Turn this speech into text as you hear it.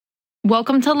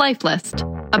Welcome to Life List,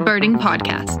 a birding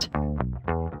podcast.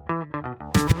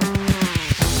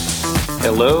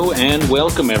 Hello and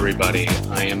welcome, everybody.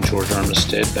 I am George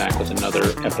Armistead, back with another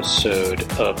episode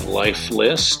of Life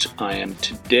List. I am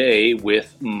today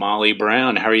with Molly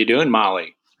Brown. How are you doing,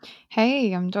 Molly?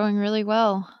 Hey, I'm doing really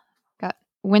well. Got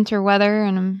winter weather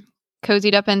and I'm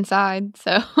cozied up inside,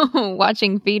 so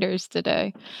watching feeders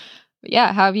today. But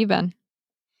yeah, how have you been?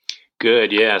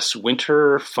 Good, yes.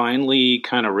 Winter finally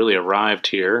kind of really arrived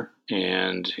here,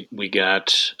 and we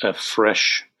got a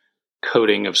fresh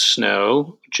coating of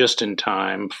snow just in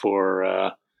time for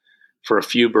a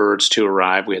few birds to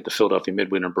arrive. We had the Philadelphia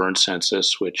Midwinter Bird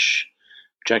Census, which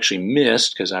actually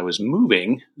missed because I was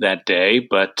moving that day,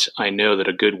 but I know that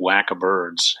a good whack of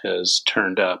birds has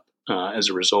turned up as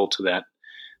a result of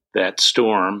that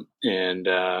storm. And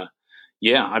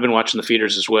yeah, I've been watching the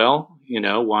feeders as well.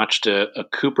 Watched a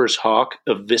Cooper's hawk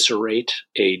eviscerate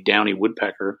a downy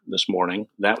woodpecker this morning.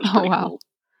 That was pretty cool.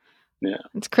 Yeah,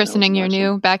 it's christening your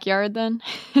new backyard then.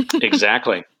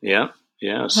 Exactly. Yeah.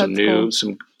 Some cool.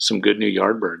 some good new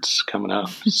yard birds coming up.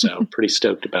 So pretty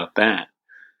stoked about that.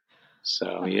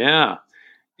 So yeah,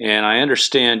 and I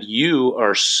understand you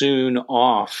are soon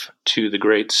off to the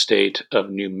great state of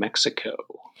New Mexico.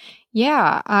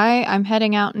 Yeah, I'm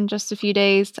heading out in just a few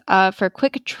days for a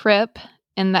quick trip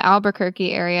in the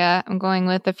Albuquerque area. I'm going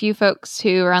with a few folks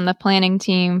who are on the planning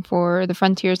team for the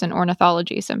Frontiers in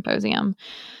Ornithology Symposium.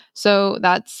 So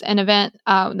that's an event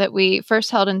that we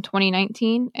first held in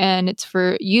 2019, and it's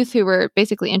for youth who were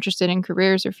basically interested in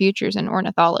careers or futures in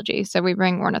ornithology. So we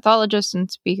bring ornithologists and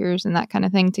speakers and that kind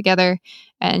of thing together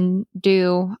and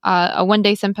do a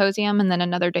one-day symposium and then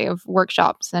another day of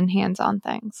workshops and hands-on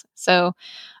things. So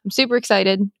I'm super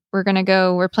excited.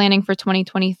 We're planning for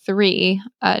 2023.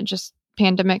 Just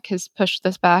pandemic has pushed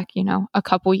this back, a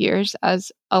couple years,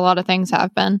 as a lot of things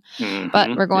have been. Mm-hmm.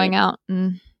 But we're going out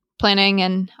and planning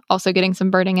and also getting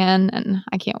some birding in, and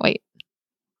I can't wait.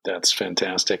 That's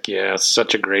fantastic. Yeah, it's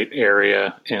such a great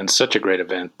area and such a great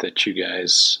event that you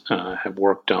guys have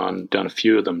worked on, done a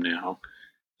few of them now,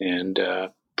 and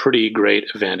pretty great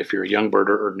event if you're a young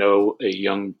birder or know a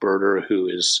young birder who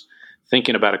is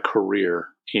thinking about a career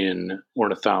in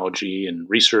ornithology. And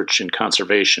research and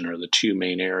conservation are the two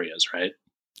main areas, right?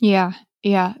 Yeah.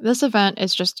 This event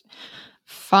is just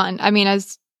fun. I mean,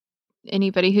 as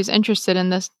anybody who's interested in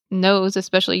this knows,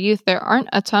 especially youth, there aren't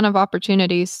a ton of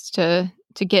opportunities to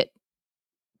get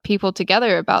people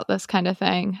together about this kind of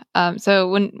thing. So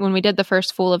when we did the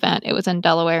first full event, it was in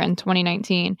Delaware in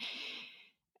 2019.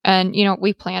 And,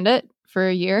 we planned it for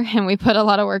a year and we put a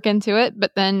lot of work into it.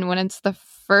 But then when it's the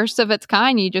first of its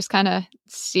kind, you just kind of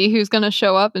see who's going to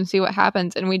show up and see what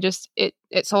happens. And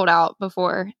it sold out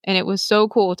before. And it was so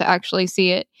cool to actually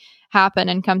see it happen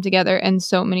and come together, and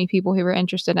so many people who were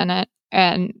interested in it.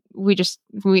 And we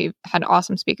had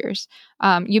awesome speakers.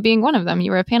 You being one of them,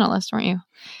 you were a panelist, weren't you?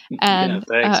 And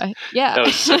yeah, thanks. That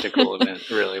was such a cool event.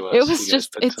 It really was. It was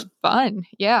it's fun.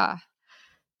 Yeah.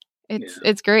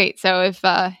 It's great. So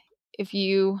if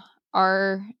you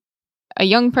are a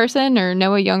young person or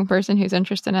know a young person who's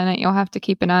interested in it, you'll have to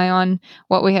keep an eye on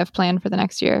what we have planned for the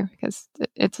next year, because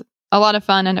it's a lot of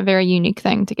fun and a very unique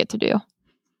thing to get to do.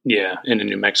 Yeah, and in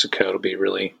New Mexico, it'll be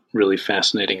really, really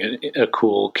fascinating. A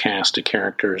cool cast of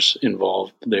characters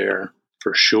involved there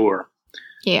for sure.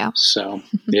 Yeah. So,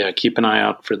 yeah, keep an eye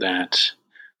out for that.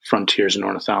 Frontiers in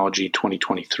Ornithology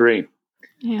 2023.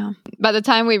 Yeah. By the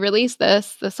time we release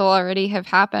this will already have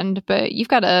happened, but you've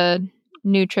got a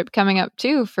new trip coming up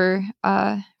too for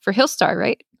Hillstar,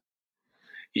 right?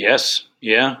 Yes.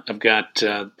 Yeah. I've got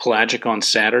Pelagic on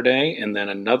Saturday and then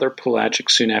another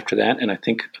Pelagic soon after that. And I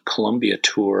think a Columbia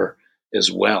tour as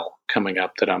well coming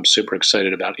up that I'm super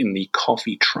excited about in the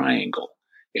Coffee Triangle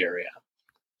area.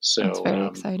 So, that's very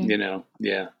exciting.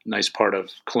 Yeah, nice part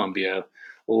of Columbia.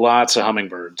 Lots of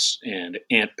hummingbirds and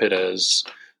ant pittas,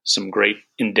 some great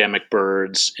endemic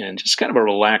birds, and just kind of a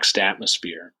relaxed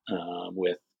atmosphere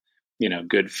with,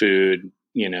 good food,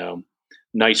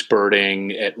 nice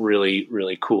birding at really,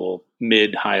 really cool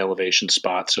mid-high elevation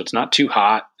spots. So it's not too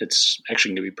hot. It's actually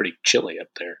going to be pretty chilly up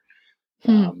there.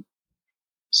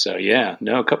 So yeah,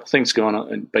 a couple things going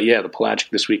on. But yeah, the Pelagic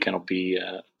this weekend will be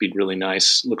really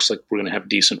nice. Looks like we're going to have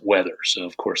decent weather. So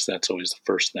of course that's always the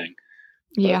first thing.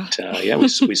 Yeah.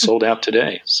 But, we sold out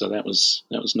today. So that was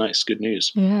nice. Good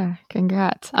news. Yeah.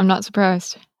 Congrats. I'm not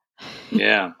surprised.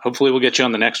 Yeah. Hopefully we'll get you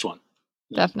on the next one.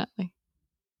 Definitely.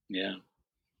 Yeah.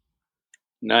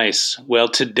 Nice. Well,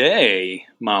 today,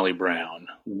 Molly Brown,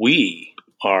 we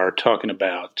are talking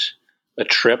about a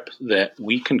trip that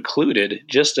we concluded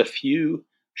just a few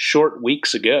short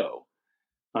weeks ago.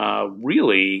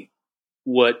 Really,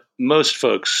 what most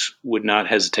folks would not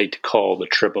hesitate to call the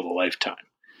trip of a lifetime.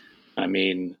 I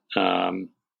mean,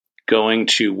 going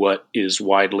to what is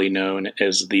widely known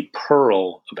as the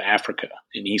Pearl of Africa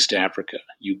in East Africa,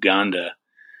 Uganda,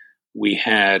 we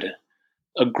had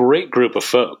a great group of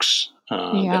folks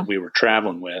that we were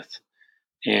traveling with,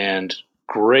 and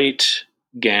great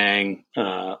gang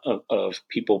of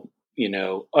people,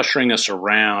 ushering us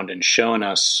around and showing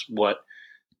us what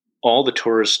all the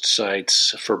tourist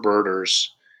sites for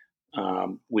birders.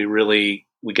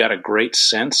 We got a great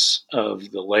sense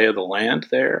of the lay of the land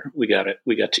there. We got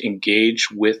to engage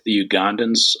with the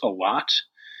Ugandans a lot,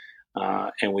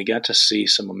 and we got to see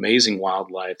some amazing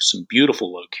wildlife, some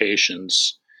beautiful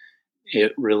locations.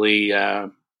 It really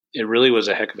was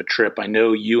a heck of a trip. I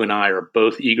know you and I are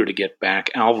both eager to get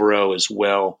back. Alvaro as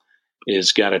well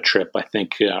has got a trip. I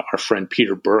think our friend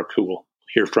Peter Burke, who we'll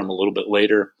hear from a little bit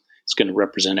later, is going to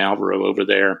represent Alvaro over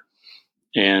there.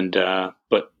 And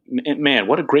but man,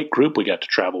 what a great group we got to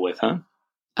travel with, huh?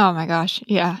 Oh my gosh,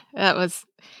 yeah, that was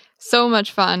so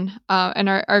much fun. And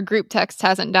our group text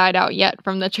hasn't died out yet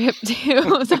from the trip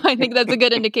too, so I think that's a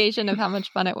good indication of how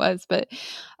much fun it was. But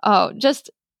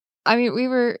we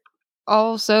were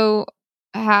all so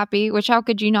happy, which how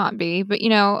could you not be? But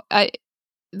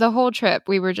the whole trip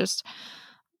we were just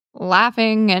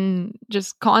laughing and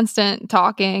just constant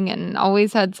talking, and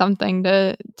always had something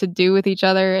to do with each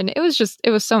other, and it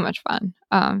was so much fun.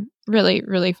 Really,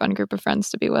 really fun group of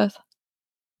friends to be with.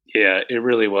 Yeah, it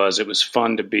really was. It was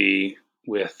fun to be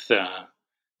with,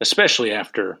 especially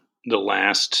after the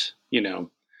last,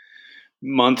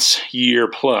 months, year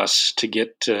plus, to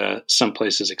get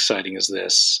someplace as exciting as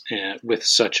this, and with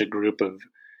such a group of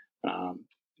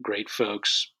great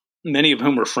folks, many of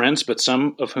whom were friends, but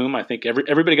some of whom I think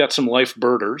everybody got some life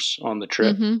birders on the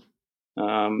trip.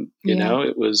 Mm-hmm.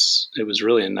 It was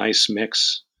really a nice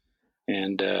mix,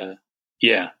 and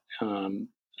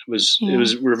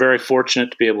we're very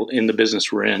fortunate to be able, in the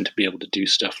business we're in, to be able to do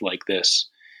stuff like this.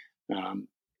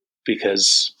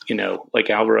 Because,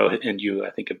 like Alvaro and you, I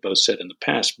think, have both said in the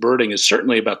past, birding is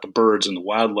certainly about the birds and the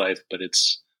wildlife, but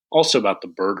it's also about the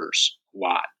birders a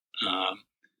lot.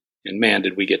 And man,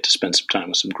 did we get to spend some time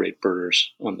with some great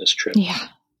birders on this trip. Yeah,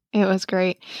 it was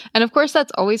great. And of course,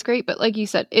 that's always great. But like you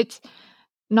said, it's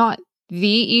not the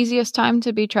easiest time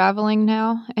to be traveling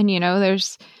now. And,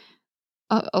 there's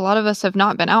a lot of us have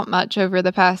not been out much over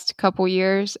the past couple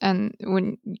years. And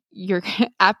when you're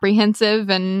apprehensive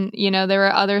and, there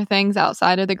are other things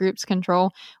outside of the group's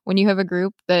control, when you have a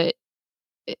group that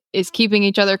is keeping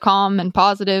each other calm and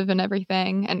positive and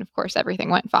everything. And of course,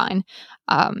 everything went fine.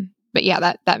 But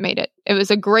yeah, that made it. It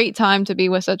was a great time to be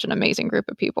with such an amazing group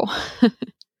of people.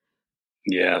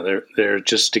 Yeah, they're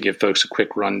just to give folks a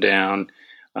quick rundown.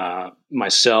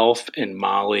 Myself and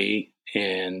Molly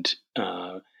and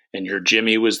your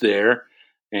Jimmy was there,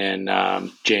 and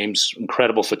James,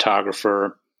 incredible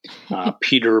photographer.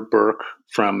 Peter Burke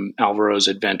from Alvaro's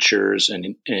Adventures,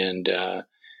 and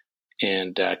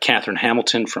Catherine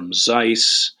Hamilton from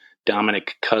Zeiss.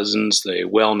 Dominic Cousins, the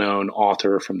well-known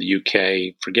author from the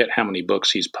UK. Forget how many books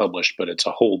he's published, but it's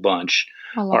a whole bunch.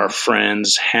 Our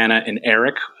friends Hannah and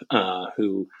Eric,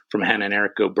 who from Hannah and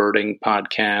Eric Go Birding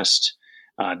podcast.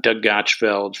 Doug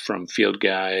Gotchfeld from Field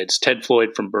Guides. Ted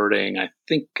Floyd from Birding. I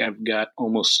think I've got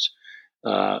almost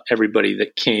everybody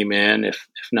that came in, if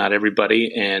not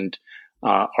everybody. And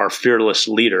our fearless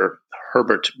leader,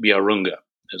 Herbert Biarunga,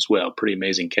 as well. Pretty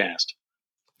amazing cast.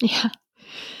 Yeah.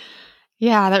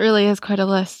 Yeah, that really is quite a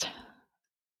list.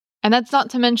 And that's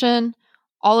not to mention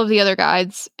all of the other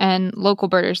guides and local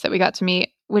birders that we got to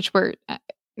meet, which were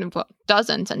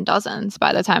dozens and dozens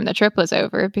by the time the trip was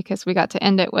over, because we got to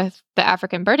end it with the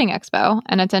African Birding Expo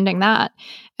and attending that,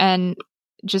 and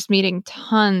just meeting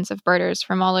tons of birders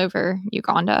from all over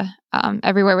Uganda,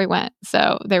 everywhere we went.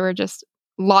 So there were just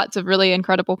lots of really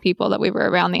incredible people that we were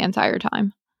around the entire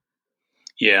time.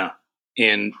 Yeah.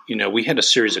 And, we had a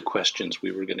series of questions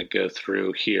we were going to go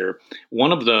through here.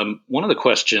 One of the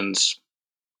questions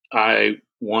I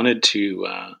wanted to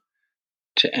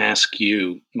ask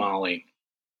you, Molly,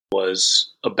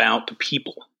 was about the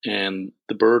people and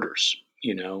the birders.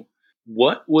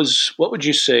 What would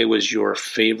you say was your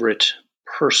favorite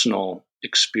personal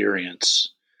experience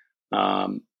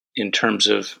in terms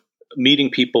of meeting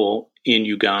people in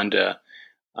Uganda?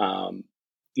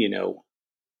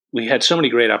 We had so many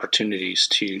great opportunities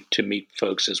to meet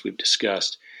folks, as we've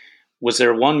discussed. Was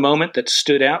there one moment that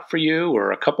stood out for you,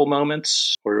 or a couple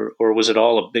moments, or was it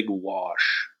all a big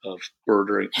wash of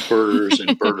birders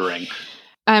and birdering?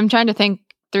 I'm trying to think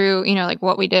through, like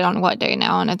what we did on what day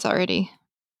now, and it's already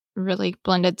really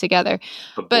blended together.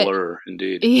 A blur,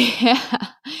 indeed. Yeah.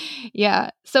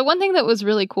 Yeah. So one thing that was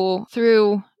really cool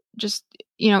through just,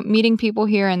 meeting people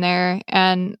here and there,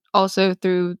 and also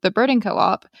through the birding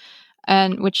co-op,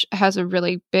 and which has a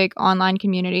really big online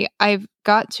community, I've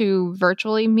got to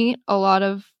virtually meet a lot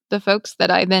of the folks that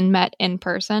I then met in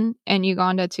person in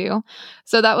Uganda too.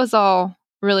 So that was all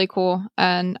really cool.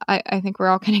 And I think we're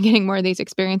all kind of getting more of these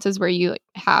experiences where you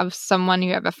have someone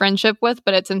you have a friendship with,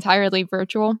 but it's entirely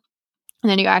virtual. And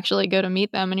then you actually go to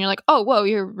meet them and you're like, oh, whoa,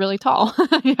 you're really tall.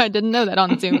 I didn't know that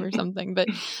on Zoom or something. But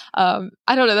I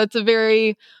don't know. That's a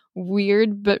very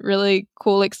weird but really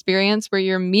cool experience where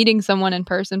you're meeting someone in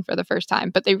person for the first time,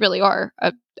 but they really are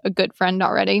a good friend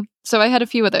already. So I had a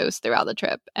few of those throughout the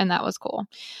trip, and that was cool.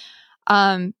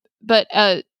 But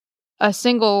a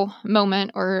single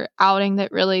moment or outing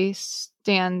that really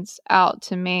stands out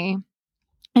to me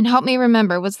and help me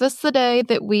remember, was this the day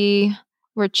that we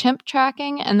were chimp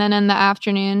tracking, and then in the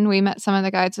afternoon we met some of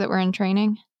the guides that were in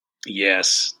training?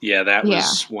 Yes. Yeah, that Yeah.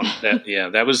 was one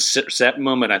that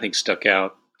moment I think stuck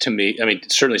out to me. I mean,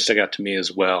 it certainly stuck out to me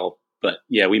as well. But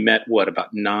yeah, we met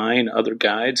about 9 other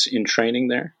guides in training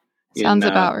there. Sounds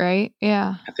about right.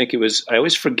 Yeah. I think it was, I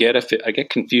always forget I get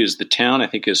confused. The town I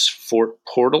think is Fort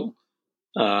Portal.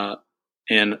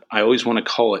 And I always want to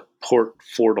call it Port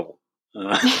Fortal.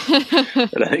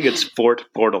 But I think it's Fort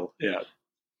Portal. Yeah.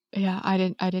 Yeah, I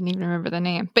didn't even remember the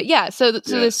name. But yeah, so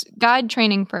this guide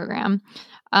training program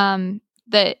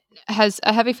that has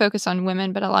a heavy focus on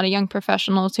women, but a lot of young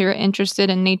professionals who are interested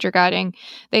in nature guiding.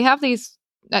 They have these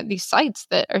sites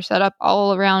that are set up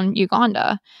all around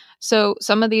Uganda. So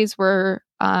some of these were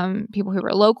people who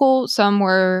were local. Some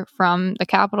were from the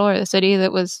capital or the city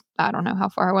that was, I don't know how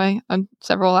far away,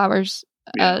 several hours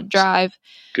drive.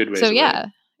 Good ways so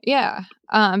away. Yeah.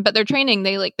 But their training,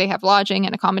 they have lodging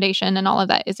and accommodation, and all of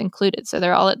that is included. So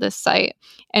they're all at this site.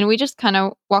 And we just kind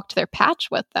of walked their patch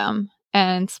with them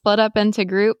and split up into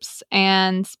groups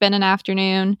and spent an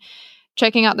afternoon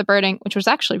checking out the birding, which was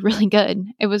actually really good.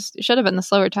 It should have been the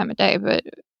slower time of day, but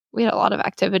we had a lot of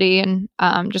activity, and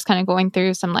just kind of going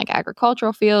through some like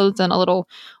agricultural fields and a little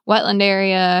wetland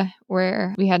area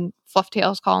where we had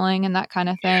flufftails calling and that kind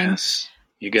of thing. Yes.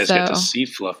 You guys got to see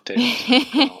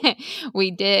flufftails.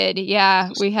 We did.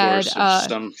 Yeah. We had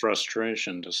some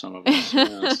frustration to some of us.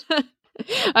 Yes.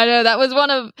 I know that was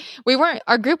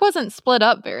our group wasn't split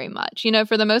up very much.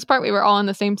 For the most part, we were all in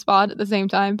the same spot at the same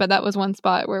time, but that was one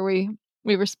spot where we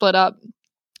were split up,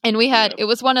 and it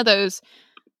was one of those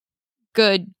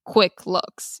good, quick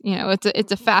looks.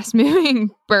 It's a fast moving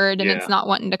bird, and it's not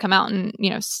wanting to come out and,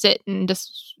 sit and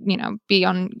just, be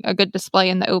on a good display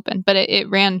in the open, but it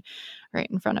ran right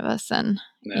in front of us, and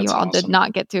you all awesome. Did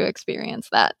not get to experience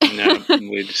that. No,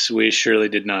 we surely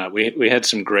did not. We had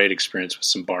some great experience with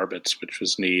some barbets, which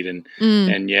was neat,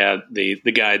 and yeah, the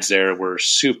guides there were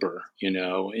super. You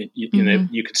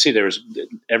could see there was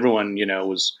everyone.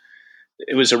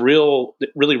 It was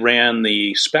it really ran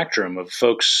the spectrum of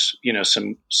folks.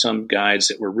 Some guides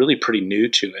that were really pretty new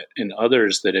to it, and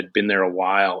others that had been there a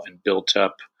while and built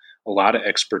up a lot of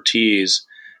expertise.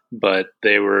 But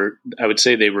I would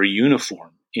say they were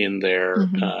uniform in their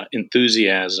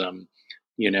enthusiasm.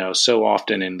 So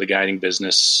often in the guiding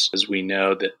business, as we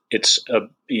know, that it's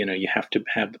you have to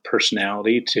have the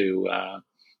personality to,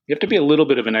 you have to be a little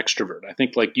bit of an extrovert. I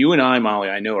think like you and I, Molly,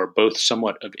 I know are both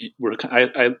somewhat of,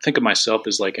 I think of myself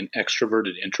as like an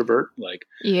extroverted introvert. Like,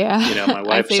 my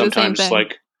wife sometimes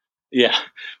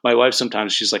my wife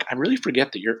sometimes she's like, I really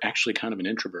forget that you're actually kind of an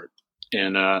introvert.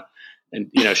 And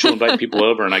she'll invite people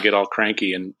over, and I get all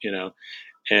cranky, and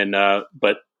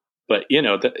but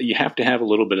you have to have a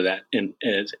little bit of that.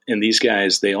 And these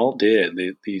guys, they all did.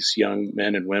 These young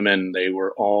men and women, they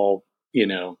were all,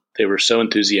 they were so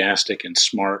enthusiastic and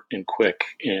smart and quick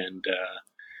and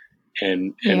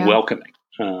welcoming.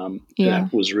 That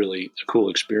was really a cool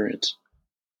experience.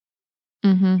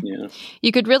 Mm-hmm. Yeah.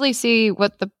 You could really see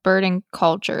what the birding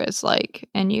culture is like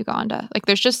in Uganda. Like,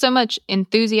 there's just so much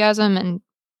enthusiasm and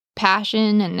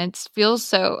passion, and it feels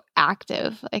so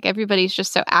active. Like, everybody's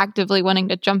just so actively wanting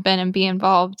to jump in and be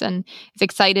involved, and is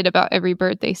excited about every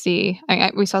bird they see.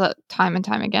 We saw that time and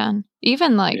time again.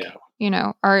 Even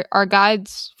our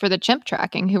guides for the chimp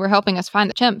tracking who were helping us find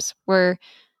the chimps were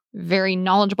very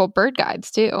knowledgeable bird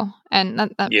guides too. And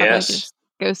that probably just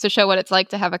goes to show what it's like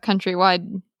to have a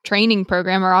countrywide training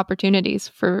program or opportunities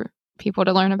for people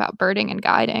to learn about birding and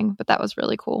guiding. But that was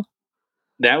really cool.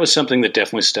 That was something that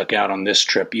definitely stuck out on this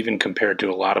trip, even compared to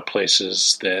a lot of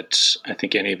places that I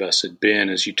think any of us had been,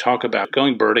 as you talk about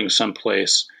going birding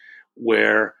someplace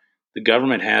where the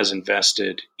government has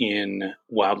invested in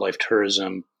wildlife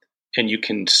tourism, and you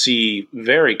can see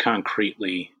very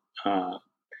concretely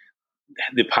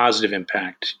the positive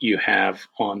impact you have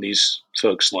on these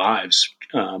folks' lives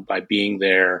by being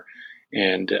there,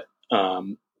 and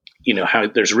how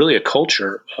there's really a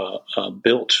culture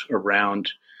built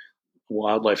around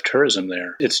wildlife tourism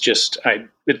there. It's just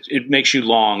it makes you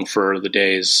long for the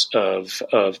days of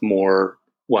more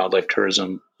wildlife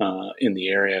tourism in the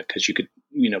area, because you could,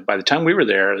 by the time we were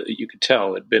there, you could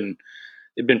tell it'd been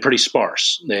pretty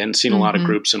sparse. They hadn't seen a lot of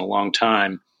groups in a long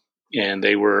time, and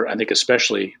they were, I think,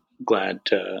 especially glad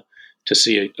to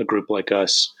see a group like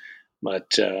us.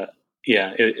 But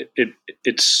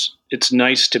it's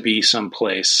nice to be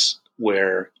someplace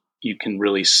where you can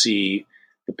really see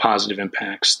the positive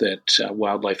impacts that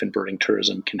wildlife and birding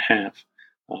tourism can have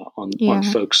on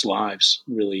folks' lives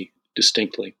really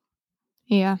distinctly.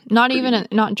 Yeah, not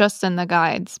just in the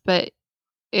guides, but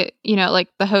like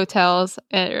the hotels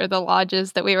or the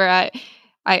lodges that we were at.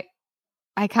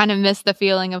 I kind of miss the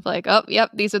feeling of like, oh,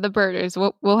 yep, these are the birders.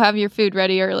 We'll have your food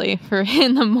ready early for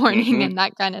in the morning and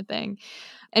that kind of thing.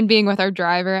 And being with our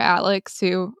driver, Alex,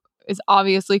 who is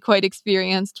obviously quite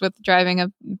experienced with driving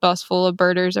a bus full of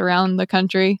birders around the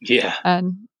country. Yeah.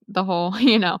 And the whole,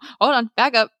 hold on,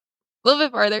 back up a little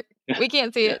bit farther. We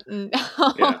can't see it. And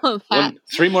that.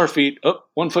 3 more feet. Oh,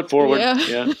 1 foot forward.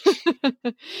 Yeah.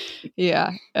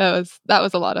 Yeah. That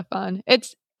was a lot of fun.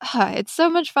 It's so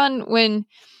much fun when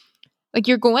like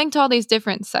you're going to all these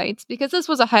different sites, because this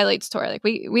was a highlights tour. Like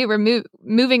we were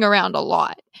moving around a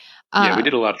lot. We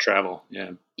did a lot of travel.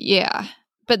 Yeah. Yeah.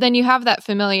 But then you have that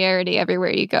familiarity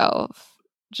everywhere you go.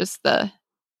 It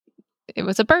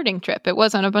was a birding trip. It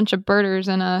wasn't a bunch of birders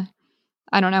in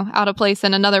out of place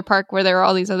in another park where there were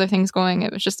all these other things going.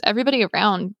 It was just everybody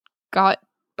around got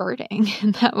birding.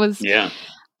 And that was,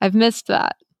 I've missed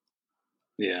that.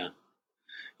 Yeah.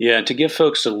 Yeah. To give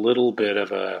folks a little bit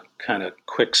of a kind of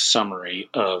quick summary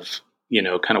of,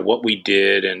 kind of what we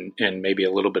did and maybe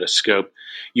a little bit of scope.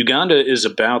 Uganda is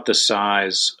about the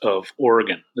size of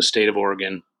Oregon, the state of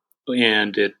Oregon,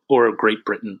 or Great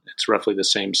Britain. It's roughly the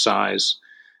same size,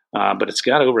 but it's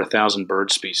got over 1,000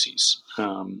 bird species.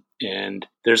 And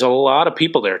there's a lot of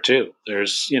people there too.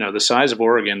 There's, the size of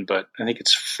Oregon, but I think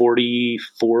it's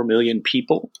 44 million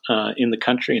people in the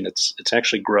country, and it's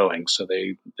actually growing. So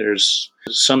there's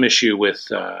some issue with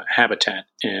habitat,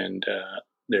 and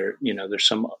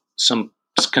there's some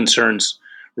concerns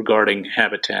regarding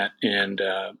habitat and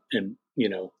in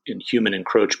human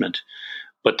encroachment.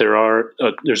 But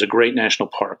there's a great national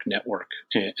park network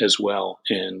as well,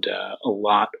 and a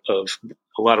lot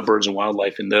of birds and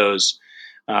wildlife in those.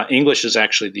 English is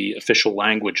actually the official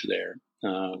language there,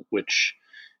 which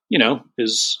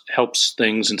helps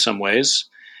things in some ways.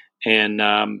 And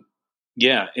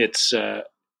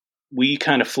we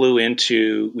flew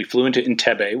into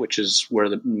Entebbe, which is where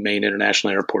the main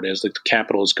international airport is. Like the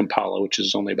capital is Kampala, which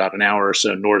is only about an hour or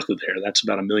so north of there. That's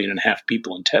about 1.5 million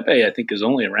people. Entebbe, I think, is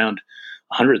only around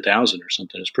 100,000 or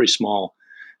something. It's a pretty small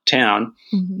town.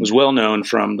 It was well known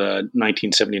from the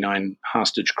 1979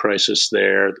 hostage crisis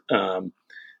there,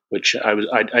 which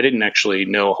I didn't actually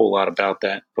know a whole lot about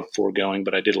that before going,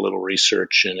 but I did a little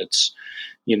research, and it's,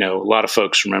 a lot of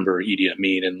folks remember Idi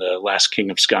Amin in the Last King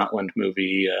of Scotland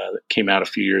movie that came out a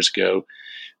few years ago.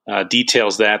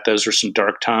 Details that those were some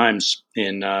dark times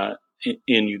in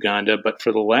Uganda, but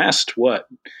for the last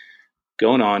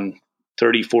going on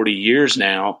 30, 40 years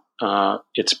now,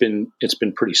 it's been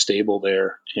pretty stable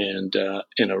there, and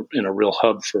in a real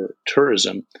hub for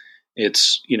tourism.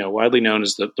 It's widely known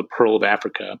as the Pearl of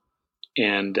Africa,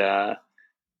 and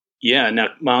now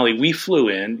Molly, we flew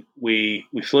in. We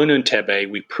flew into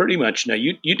Entebbe. We pretty much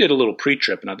you did a little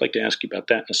pre-trip, and I'd like to ask you about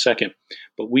that in a second.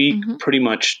 But we pretty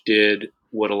much did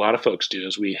what a lot of folks do: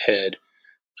 is we head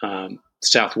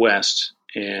southwest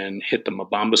and hit the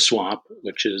Mabamba Swamp,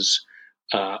 which is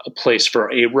a place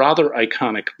for a rather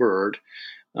iconic bird,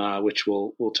 which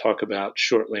we'll talk about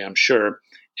shortly, I'm sure.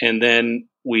 And then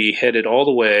we headed all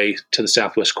the way to the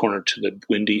southwest corner to the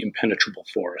Bwindi Impenetrable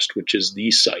Forest, which is the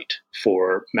site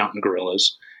for mountain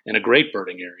gorillas and a great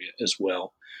birding area as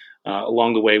well.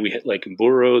 Along the way, we hit Lake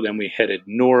Mburo. Then we headed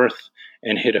north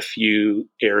and hit a few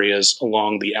areas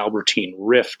along the Albertine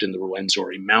Rift in the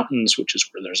Rwenzori Mountains, which is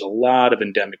where there's a lot of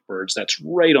endemic birds. That's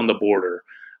right on the border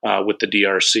with the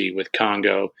DRC, with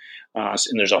Congo.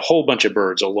 And there's a whole bunch of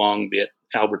birds along the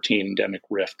Albertine endemic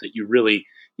rift that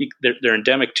they're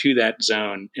endemic to that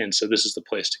zone. And so this is the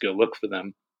place to go look for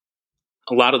them.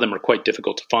 A lot of them are quite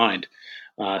difficult to find.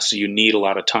 So you need a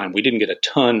lot of time. We didn't get a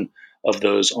ton of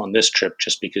those on this trip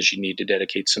just because you need to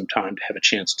dedicate some time to have a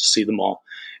chance to see them all.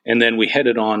 And then we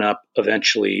headed on up,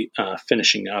 eventually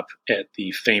finishing up at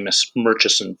the famous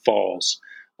Murchison Falls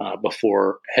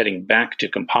before heading back to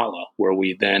Kampala, where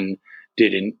we then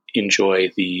did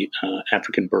enjoy the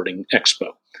African Birding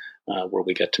Expo, where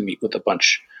we got to meet with a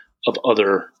bunch of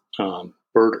other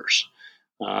birders.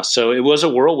 So it was a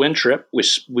whirlwind trip.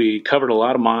 We covered a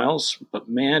lot of miles, but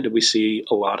man, did we see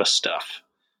a lot of stuff.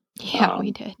 Yeah,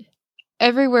 we did.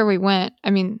 Everywhere we went, I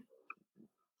mean,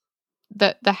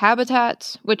 the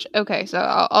habitats, which, okay, so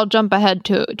I'll jump ahead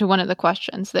to one of the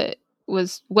questions that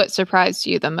was what surprised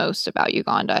you the most about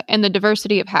Uganda. And the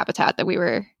diversity of habitat that we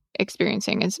were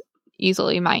experiencing is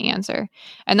easily my answer.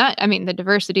 And that, I mean, the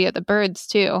diversity of the birds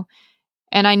too.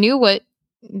 And I knew what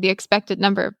the expected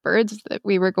number of birds that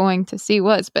we were going to see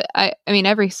was, but I mean,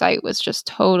 every site was just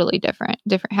totally different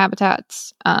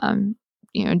habitats,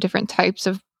 different types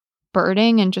of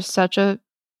birding, and just such a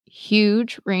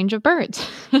huge range of birds.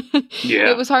 Yeah.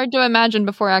 It was hard to imagine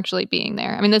before actually being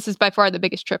there. I mean, this is by far the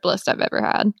biggest trip list I've ever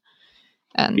had.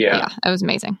 And yeah, it was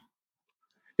amazing.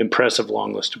 Impressive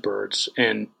long list of birds.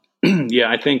 And yeah,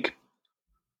 I think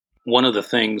one of the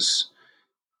things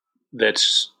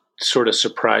that's sort of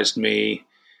surprised me,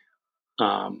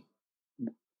 I'd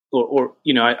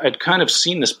kind of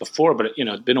seen this before, but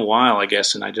it'd been a while, I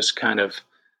guess, and I just kind of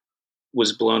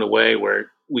was blown away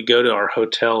where we go to our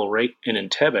hotel right in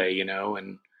Entebbe,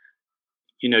 and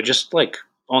just like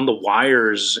on the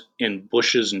wires and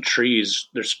bushes and trees,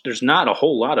 there's not a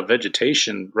whole lot of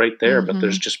vegetation right there, but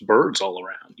there's just birds all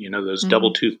around. Those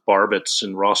double-toothed barbets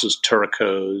and Ross's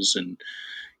turacos and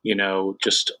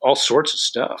just all sorts of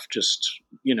stuff. Just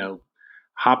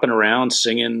hopping around,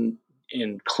 singing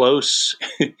in close.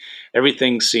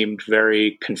 Everything seemed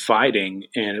very confiding,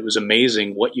 and it was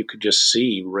amazing what you could just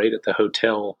see right at the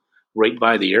hotel, right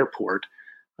by the airport.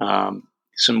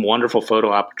 Some wonderful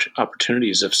photo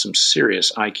opportunities of some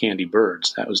serious eye candy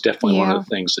birds. That was definitely one of the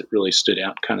things that really stood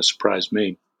out, kind of surprised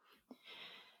me.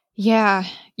 Yeah.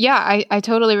 I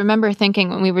totally remember thinking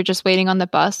when we were just waiting on the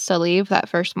bus to leave that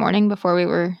first morning before we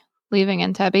were leaving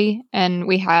Entebbe, and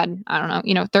we had, I don't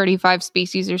know, 35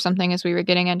 species or something as we were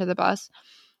getting into the bus.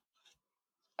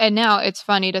 And now it's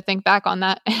funny to think back on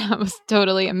that. I was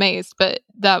totally amazed, but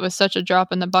that was such a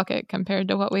drop in the bucket compared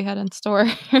to what we had in store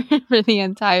for the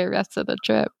entire rest of the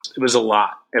trip. It was a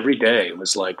lot. Every day it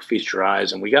was like feast your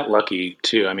eyes, and we got lucky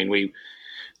too. I mean,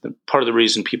 part of the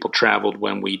reason people traveled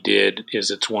when we did is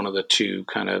it's one of the two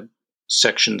kind of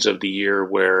sections of the year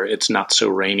where it's not so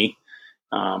rainy.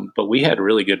 But we had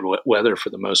really good weather for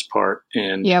the most part.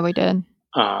 And yeah, we did.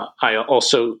 I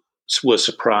also was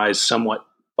surprised somewhat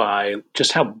by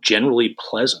just how generally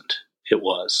pleasant it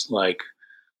was. Like,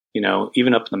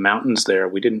 even up in the mountains there,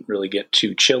 we didn't really get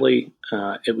too chilly.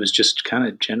 It was just kind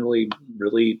of generally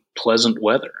really pleasant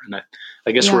weather. And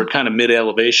I guess we're kind of mid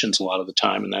elevations a lot of the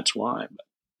time, and that's why. But.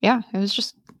 Yeah, it was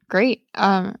just great.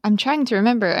 I'm trying to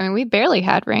remember. I mean, we barely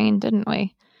had rain, didn't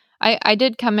we? I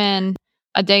did come in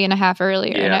a day and a half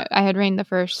earlier, and I had rain the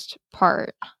first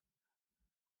part.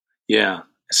 Yeah.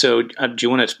 So, do you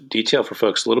want to detail for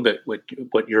folks a little bit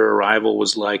what your arrival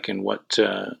was like and what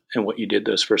you did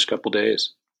those first couple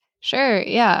days? Sure.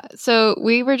 Yeah. So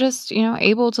we were just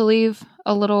able to leave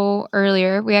a little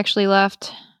earlier. We actually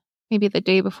left maybe the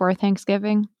day before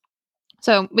Thanksgiving,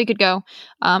 so we could go.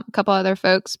 A couple other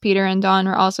folks, Peter and Dawn,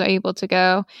 were also able to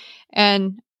go,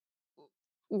 and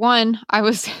one, I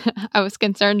was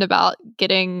concerned about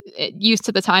getting used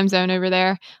to the time zone over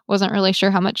there. Wasn't really sure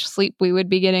how much sleep we would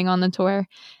be getting on the tour.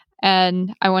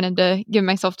 And I wanted to give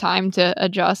myself time to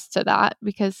adjust to that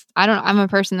because I'm a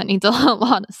person that needs a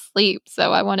lot of sleep.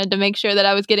 So I wanted to make sure that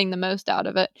I was getting the most out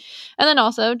of it. And then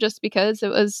also just because it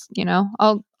was,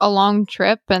 a long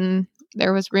trip and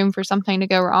there was room for something to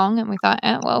go wrong. And we thought,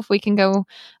 well, if we can go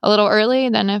a little early,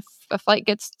 then if a flight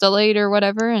gets delayed or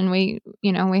whatever, and we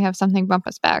have something bump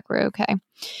us back, we're okay.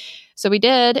 So we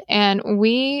did. And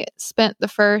we spent the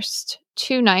first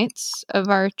 2 nights of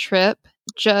our trip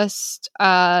just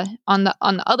on the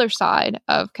other side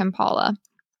of Kampala.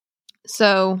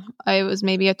 So it was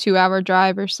maybe a 2-hour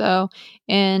drive or so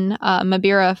in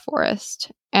Mabira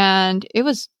Forest. And it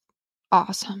was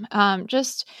awesome.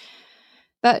 Just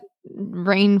that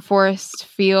rainforest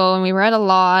feel. And we were at a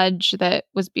lodge that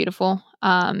was beautiful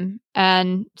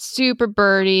and super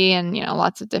birdy and,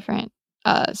 lots of different,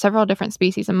 several different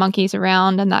species of monkeys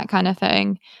around and that kind of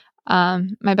thing.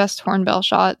 My best hornbill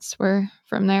shots were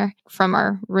from there, from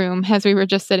our room as we were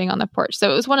just sitting on the porch.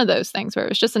 So it was one of those things where it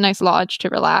was just a nice lodge to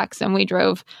relax. And we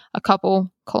drove a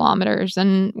couple kilometers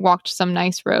and walked some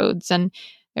nice roads. And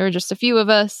there were just a few of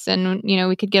us and,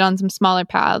 we could get on some smaller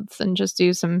paths and just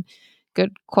do some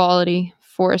good quality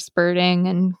forest birding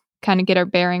and kind of get our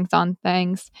bearings on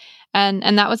things. And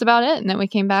that was about it. And then we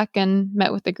came back and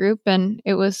met with the group and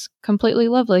it was completely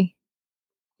lovely.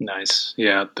 Nice.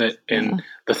 Yeah.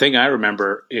 The thing I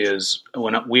remember is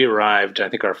when we arrived, I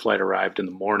think our flight arrived in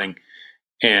the morning,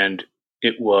 and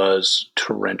it was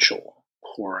torrential,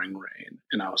 pouring rain.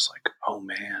 And I was like, oh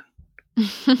man,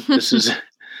 this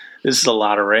is a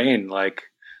lot of rain. Like,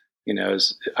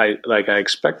 I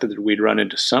expected that we'd run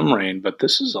into some rain, but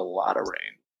this is a lot of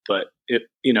rain. But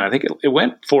I think it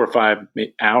went 4 or 5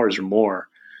 hours or more.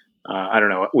 I don't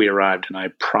know. We arrived and I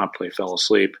promptly fell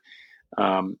asleep.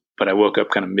 But I woke up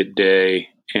kind of midday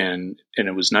and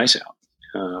it was nice out.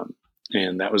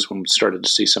 And that was when we started to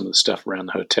see some of the stuff around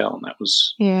the hotel. And that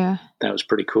was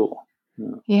pretty cool.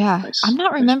 Yeah. Nice, I'm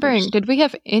not remembering. Did we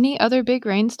have any other big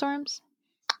rainstorms?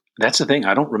 That's the thing.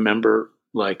 I don't remember,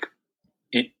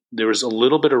 there was a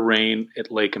little bit of rain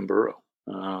at Lake and Burrow.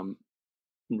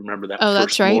 Remember that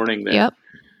first morning there. Yep.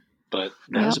 But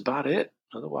that was about it.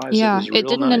 Otherwise, it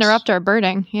didn't interrupt our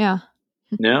birding. Yeah.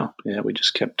 No. Yeah, we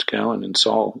just kept going and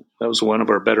saw. That was one of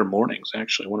our better mornings,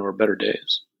 actually. One of our better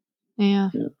days. Yeah.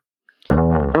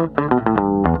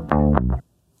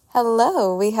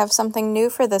 Hello, we have something new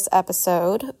for this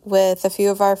episode with a few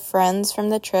of our friends from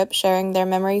the trip sharing their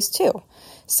memories too.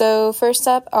 So first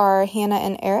up are Hannah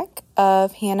and Eric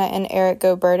of Hannah and Eric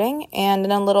Go Birding, and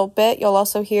in a little bit you'll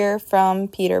also hear from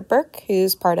Peter Burke,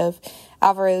 who's part of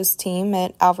Alvaro's team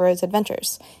at Alvaro's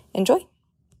Adventures. Enjoy!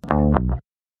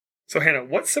 So Hannah,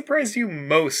 what surprised you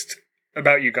most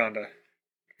about Uganda?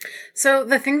 So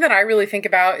the thing that I really think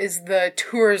about is the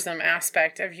tourism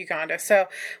aspect of Uganda. So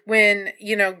when,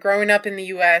 growing up in the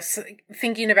U.S.,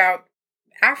 thinking about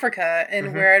Africa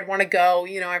and where I'd want to go,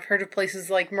 I've heard of places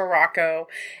like Morocco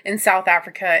and South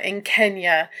Africa and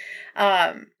Kenya.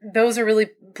 Those are really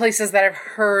places that I've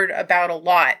heard about a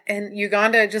lot. And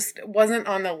Uganda just wasn't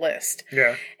on the list.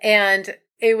 Yeah. And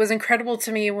it was incredible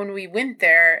to me when we went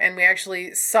there and we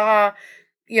actually saw,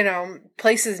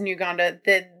 places in Uganda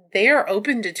that they are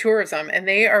open to tourism and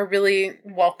they are really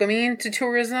welcoming to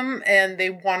tourism and they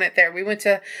want it there. We went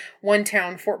to one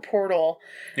town, Fort Portal,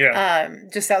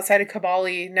 just outside of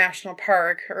Kabale National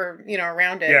Park or,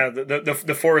 around it. Yeah,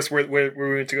 the forest where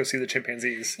we went to go see the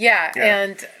chimpanzees. Yeah,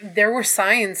 and there were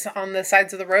signs on the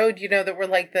sides of the road, that were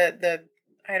like the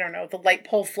I don't know, the light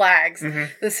pole flags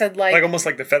that said like almost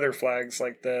like the feather flags,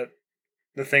 like the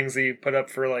things that you put up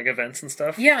for like events and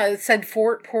stuff. Yeah, it said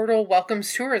Fort Portal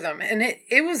welcomes tourism. And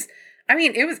it was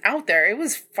out there. It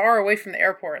was far away from the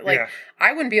airport.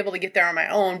 I wouldn't be able to get there on my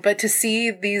own, but to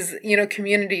see these,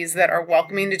 communities that are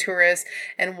welcoming to tourists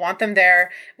and want them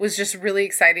there was just really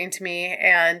exciting to me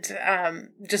and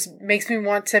just makes me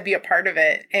want to be a part of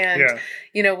it. And,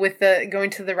 with the going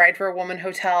to the Ride for a Woman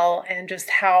hotel and just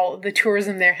how the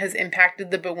tourism there has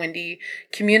impacted the Bwindi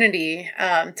community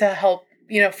to help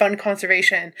fund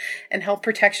conservation and help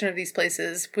protection of these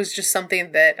places was just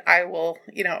something that I will,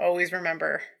 always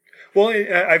remember. Well,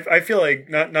 I feel like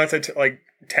not to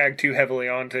tag too heavily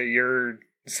onto your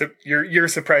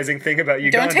surprising thing about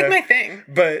Uganda. Don't take my thing.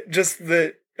 But just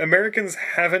that Americans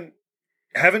haven't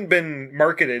been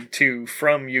marketed to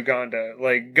from Uganda.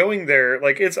 Like going there,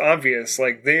 it's obvious.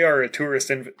 Like they are a tourist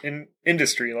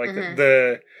industry. Like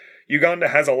the Uganda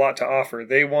has a lot to offer.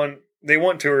 They want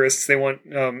tourists. They want,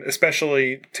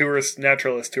 especially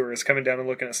naturalist tourists coming down and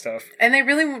looking at stuff. And they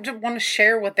really want to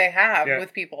share what they have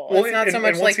with people. Well, it's not so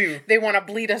much like they want to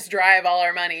bleed us dry of all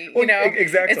our money,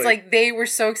 Exactly. It's like they were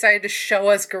so excited to show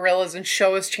us gorillas and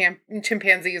show us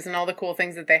chimpanzees and all the cool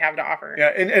things that they have to offer. Yeah,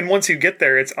 and once you get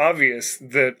there, it's obvious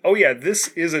that, this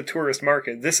is a tourist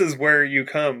market. This is where you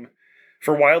come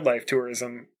for wildlife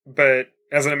tourism. But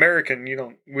as an American,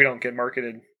 we don't get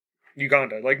marketed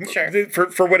Uganda, sure.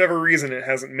 For whatever reason, it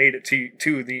hasn't made it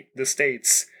to the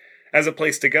States as a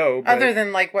place to go. But, other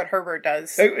than what Herbert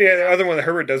does, other than what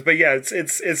Herbert does. But yeah,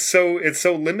 it's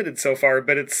so limited so far.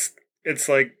 But it's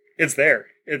there.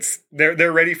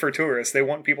 They're ready for tourists. They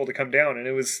want people to come down, and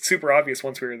it was super obvious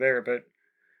once we were there. But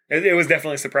it was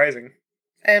definitely surprising.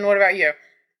 And what about you?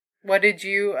 What did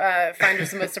you find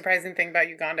was the most surprising thing about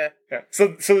Uganda? Yeah, so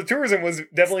the tourism was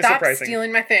definitely surprising. Stop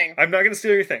stealing my thing. I'm not going to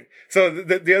steal your thing. So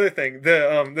the other thing,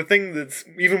 the thing that's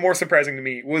even more surprising to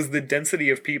me was the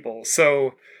density of people.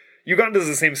 So Uganda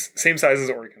is the same size as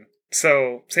Oregon.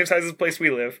 So same size as the place we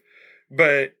live,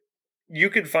 but you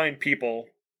could find people.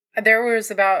 There was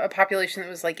about a population that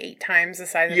was 8 times the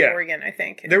size of Oregon, I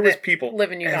think. There was people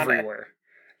live in Uganda.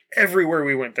 Everywhere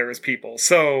we went, there was people.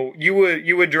 So you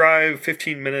would drive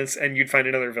 15 minutes and you'd find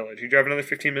another village. You drive another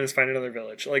 15 minutes, find another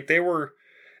village. They were,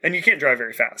 and you can't drive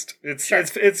very fast.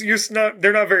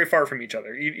 They're not very far from each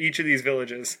other. Each of these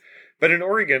villages. But in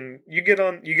Oregon, you get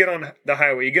on the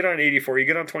highway, you get on 84, you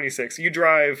get on 26, you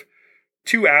drive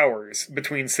 2 hours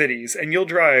between cities, and you'll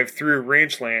drive through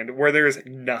ranch land where there's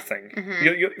nothing.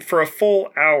 For a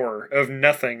full hour of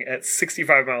nothing at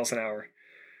 65 miles an hour,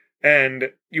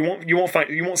 and you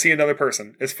won't see another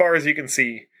person as far as you can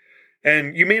see.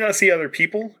 And you may not see other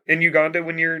people in Uganda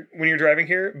when you're driving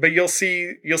here, but you'll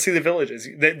see the villages.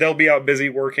 They'll be out busy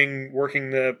working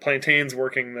the plantains,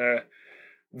 working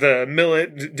the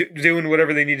millet, doing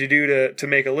whatever they need to do to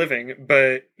make a living.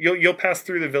 But you'll pass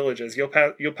through the villages.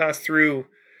 You'll pass through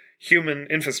human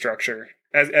infrastructure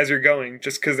as you're going,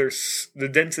 just because the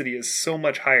density is so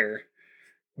much higher.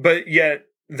 But yet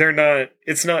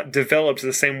it's not developed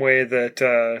the same way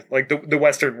that like the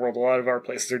Western world, a lot of our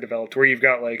places are developed, where you've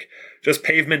got like just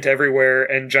pavement everywhere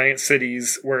and giant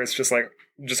cities where it's just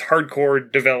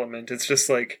hardcore development. It's just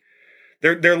like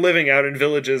they're living out in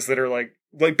villages that are like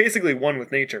basically one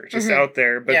with nature, just out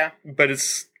there. But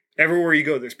it's everywhere you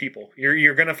go, there's people.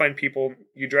 You're gonna find people.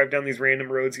 You drive down these random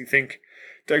roads, you think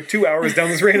like 2 hours down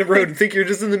this random road and think you're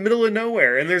just in the middle of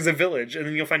nowhere, and there's a village, and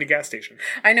then you'll find a gas station.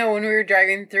 I know, when we were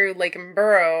driving through Lake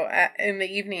Mburo in the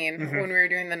evening, when we were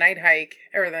doing the night hike,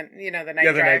 or the night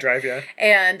drive. The night drive, yeah.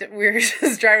 And we were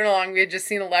just driving along, we had just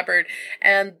seen a leopard,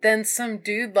 and then some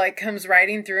dude like comes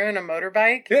riding through in a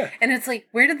motorbike. Yeah. And it's like,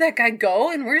 where did that guy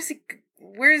go, and where is he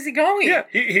going? Yeah,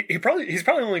 he's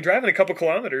probably only driving a couple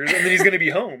kilometers, and then he's going to be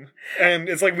home. And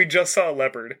it's like, we just saw a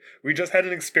leopard. We just had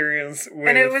an experience with...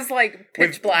 And it was like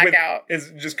pitch black out. It's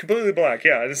just completely black,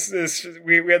 yeah.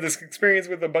 We had this experience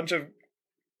with a bunch of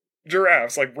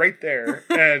giraffes, like right there,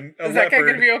 and a leopard. Is that guy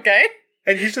going to be okay?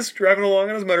 And he's just driving along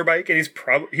on his motorbike, and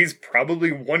he's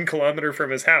probably 1 kilometer from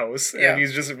his house, and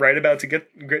he's just right about to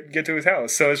get to his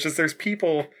house. So it's just, there's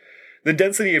people... The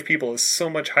density of people is so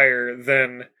much higher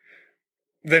than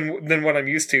what I'm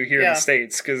used to here in the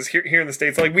States. Because here in the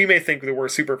States, like, we may think that we're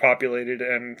super populated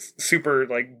and super,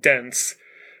 like, dense,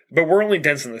 but we're only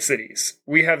dense in the cities.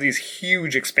 We have these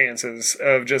huge expanses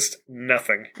of just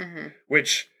nothing,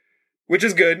 which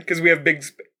is good, because we have big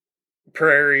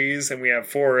prairies, and we have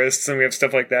forests, and we have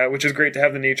stuff like that, which is great to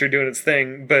have the nature doing its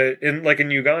thing. But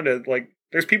in Uganda, like,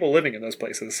 there's people living in those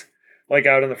places, like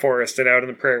out in the forest and out in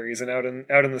the prairies and out in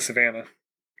the savannah.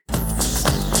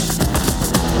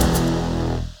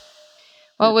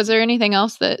 Well, was there anything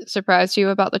else that surprised you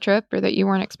about the trip, or that you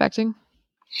weren't expecting?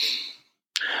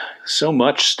 So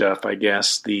much stuff, I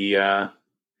guess. I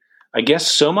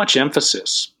guess so much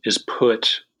emphasis is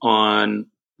put on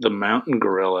the mountain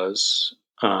gorillas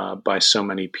by so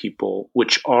many people,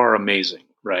 which are amazing,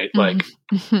 right? Like,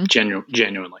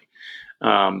 genuinely.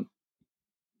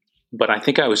 But I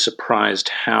think I was surprised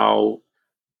how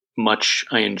much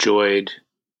I enjoyed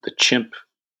the chimp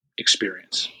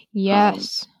experience.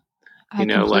 Yes. I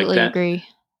completely agree.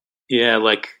 Yeah,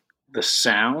 like the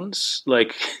sounds. Like,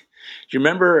 do you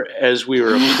remember as we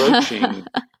were approaching,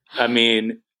 I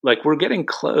mean, like, we're getting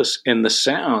close, and the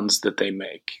sounds that they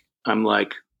make, I'm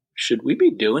like, should we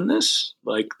be doing this?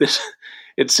 Like, this,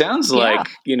 it sounds like,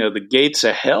 the gates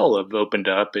of hell have opened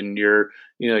up, and you're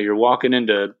walking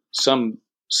into some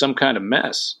kind of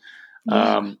mess.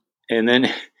 And then,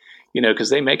 because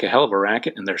they make a hell of a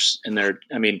racket, and they're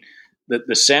I mean,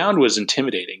 the sound was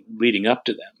intimidating leading up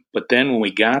to them. But then when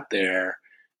we got there,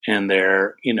 and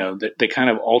they're, they kind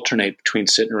of alternate between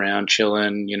sitting around,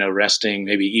 chilling, resting,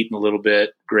 maybe eating a little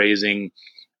bit, grazing.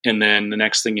 And then the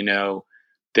next thing you know,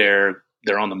 they're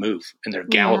on the move, and they're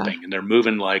galloping, and they're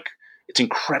moving like, it's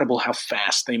incredible how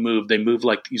fast they move. They move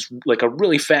like a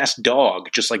really fast dog,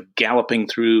 just like galloping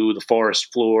through the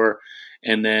forest floor.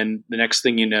 And then the next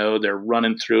thing you know, they're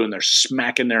running through, and they're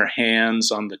smacking their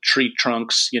hands on the tree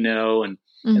trunks, and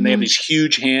they have these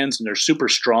huge hands, and they're super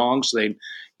strong. So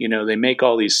they make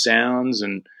all these sounds,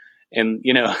 and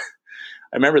I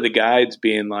remember the guides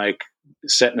being like,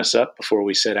 setting us up before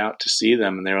we set out to see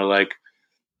them. And they were like,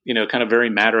 kind of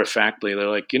very matter of factly, they're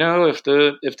like, if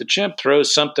the chimp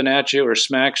throws something at you or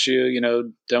smacks you,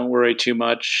 don't worry too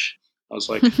much. I was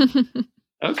like,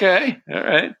 okay, all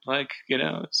right. Like,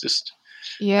 it's just,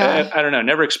 I don't know.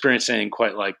 Never experienced anything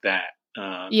quite like that.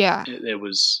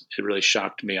 It really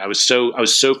shocked me. I was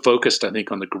so focused, I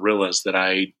think, on the gorillas that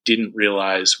I didn't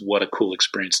realize what a cool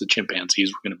experience the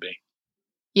chimpanzees were going to be.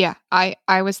 Yeah,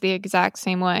 I was the exact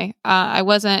same way.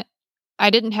 I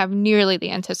didn't have nearly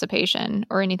the anticipation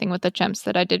or anything with the chimps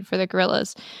that I did for the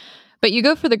gorillas. But you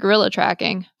go for the gorilla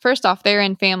tracking. First off, they're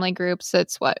in family groups.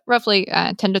 It's roughly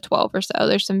 10 to 12 or so.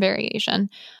 There's some variation.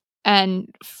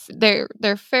 And they're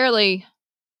fairly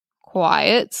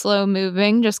quiet, slow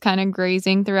moving, just kind of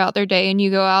grazing throughout their day. And you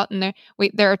go out, and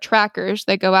there are trackers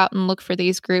that go out and look for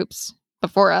these groups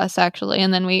before us, actually.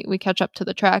 And then we catch up to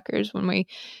the trackers when we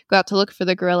go out to look for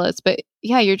the gorillas. But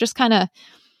yeah, you're just kind of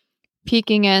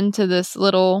peeking into this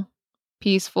little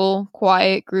peaceful,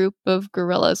 quiet group of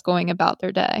gorillas going about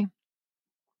their day.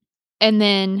 And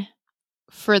then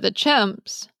for the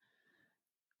chimps,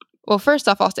 well, first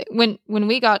off, I'll say when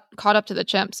we got caught up to the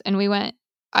chimps and we went,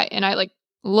 I like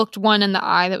looked one in the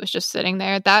eye that was just sitting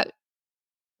there. That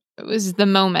was the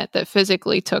moment that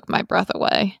physically took my breath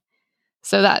away.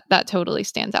 So that totally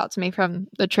stands out to me from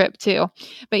the trip too.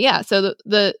 But yeah, so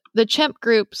the chimp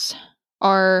groups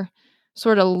are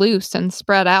sort of loose and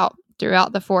spread out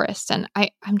throughout the forest. And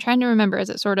I'm trying to remember,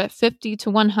 is it sort of 50 to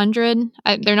 100?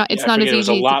 They're not. It's not as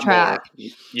easy to track.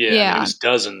 Yeah, it was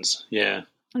dozens. Yeah,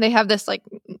 they have this like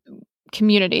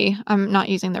community. I'm not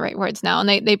using the right words now. And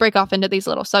they break off into these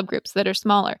little subgroups that are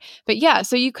smaller. But yeah,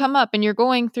 so you come up and you're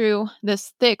going through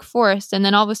this thick forest, and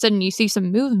then all of a sudden you see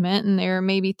some movement, and there are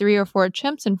maybe 3 or 4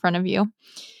 chimps in front of you,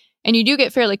 and you do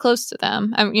get fairly close to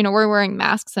them. We're wearing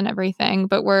masks and everything,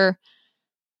 but we're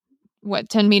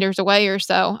 10 meters away or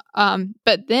so.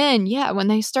 But then, yeah, when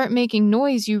they start making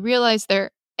noise, you realize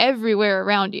they're everywhere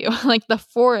around you. Like the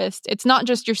forest, it's not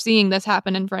just you're seeing this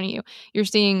happen in front of you. You're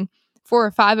seeing 4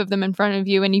 or 5 of them in front of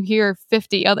you, and you hear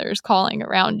 50 others calling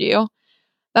around you.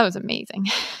 That was amazing.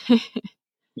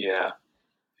 Yeah.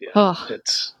 Oh,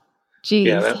 geez.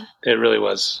 Yeah, it really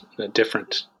was a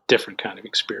different kind of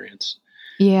experience.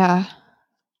 Yeah.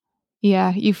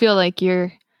 You feel like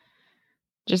you're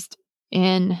just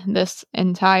in this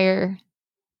entire,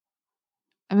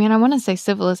 I want to say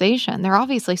civilization. They're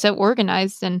obviously so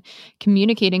organized and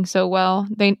communicating so well.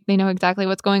 They know exactly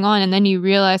what's going on, and then you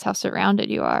realize how surrounded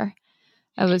you are.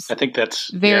 I think that's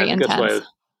very intense.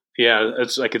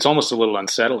 That's why, it's almost a little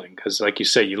unsettling because, like you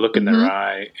say, you look in their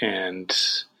eye, and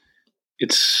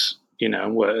it's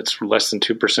it's less than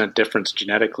 2% difference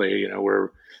genetically.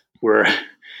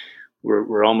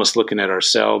 We're almost looking at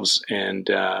ourselves, and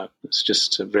it's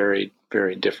just a very,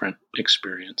 very different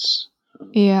experience.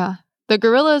 Yeah. The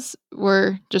gorillas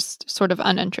were just sort of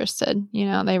uninterested.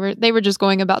 They were just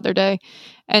going about their day.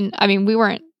 And we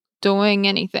weren't doing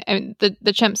anything. The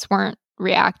chimps weren't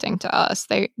reacting to us.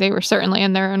 They were certainly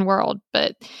in their own world.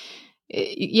 But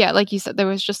yeah, like you said, there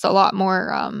was just a lot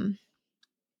more, I'm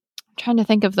trying to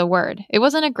think of the word. It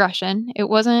wasn't aggression. It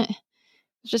was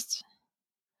just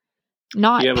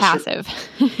not passive.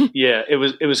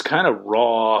 It was kind of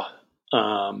raw.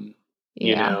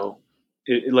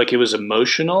 It was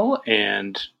emotional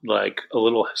and like a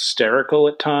little hysterical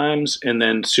at times, and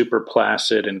then super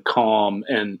placid and calm,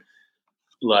 and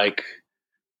like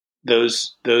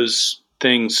those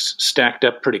things stacked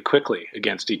up pretty quickly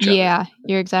against each other. Yeah,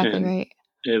 you're exactly right.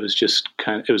 It was just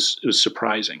it was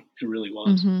surprising. It really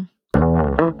was. Mm-hmm.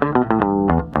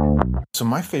 So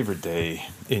my favorite day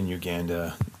in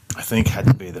Uganda, I think, had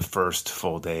to be the first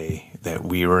full day that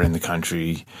we were in the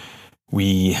country.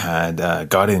 We had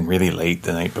got in really late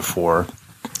the night before,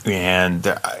 and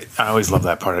I always love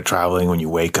that part of traveling when you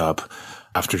wake up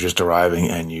after just arriving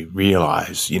and you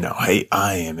realize, hey,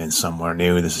 I am in somewhere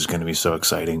new. This is going to be so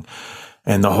exciting.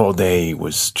 And the whole day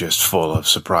was just full of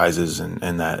surprises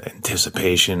and that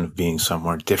anticipation of being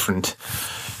somewhere different,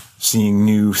 seeing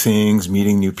new things,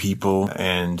 meeting new people.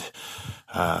 And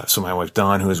so my wife,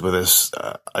 Dawn, who was with us,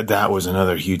 that was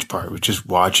another huge part, was just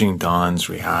watching Dawn's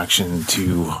reaction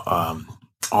to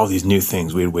all these new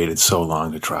things. We had waited so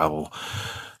long to travel.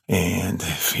 And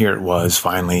here it was,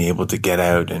 finally able to get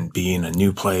out and be in a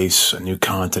new place, a new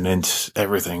continent.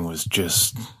 Everything was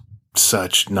just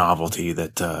such novelty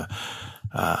that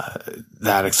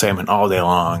that excitement all day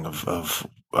long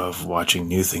of watching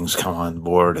new things come on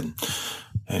board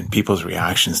and people's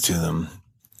reactions to them.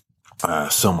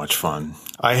 So much fun.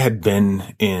 I had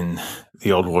been in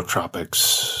the old world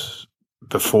tropics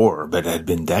before, but it had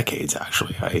been decades,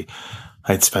 actually. I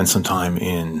had spent some time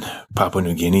in Papua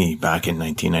New Guinea back in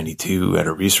 1992 at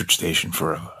a research station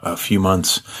for a few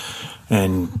months,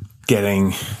 and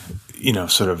getting,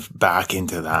 sort of back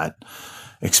into that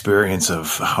experience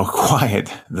of how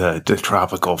quiet the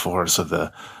tropical forests of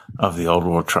the old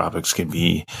world tropics can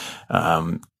be.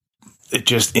 It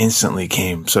just instantly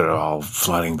came sort of all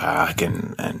flooding back,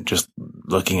 and just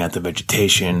looking at the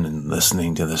vegetation and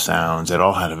listening to the sounds. It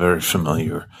all had a very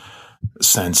familiar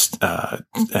sense to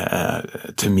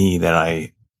me that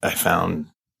I found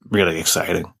really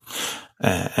exciting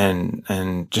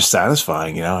and just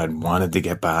satisfying. I'd wanted to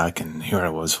get back, and here I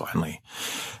was finally.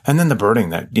 And then the birding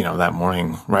that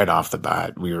morning, right off the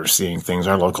bat, we were seeing things.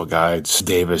 Our local guides,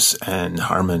 Davis and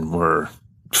Harmon, were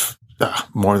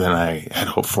more than I had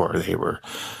hoped for. They were,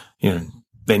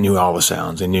 they knew all the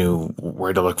sounds. They knew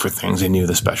where to look for things. They knew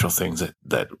the special things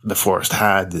that the forest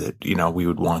had that, we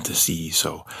would want to see.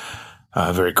 So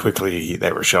very quickly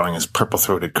they were showing us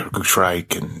purple-throated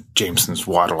Kirkoshrike and Jameson's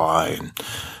Waterlie and,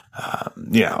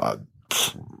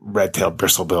 red-tailed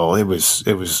bristlebill. It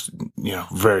was,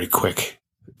 very quick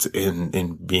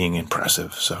in being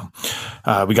impressive. So,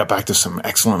 we got back to some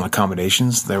excellent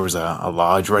accommodations. There was a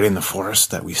lodge right in the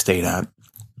forest that we stayed at,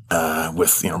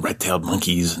 with, red-tailed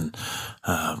monkeys and,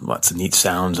 lots of neat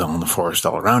sounds on the forest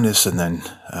all around us. And then,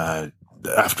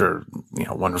 after,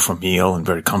 wonderful meal and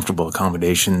very comfortable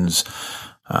accommodations,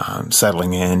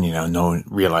 settling in,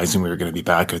 realizing we were going to be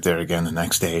back out there again the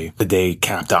next day. The day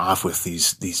capped off with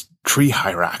these tree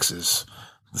hyraxes,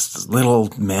 this little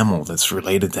mammal that's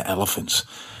related to elephants,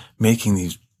 making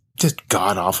these just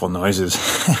god-awful noises,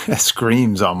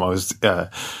 screams almost,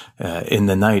 in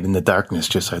the night, in the darkness,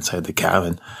 just outside the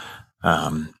cabin.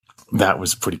 That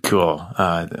was pretty cool.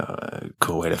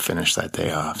 Cool way to finish that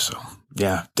day off. So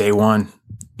yeah, day one.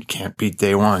 You can't beat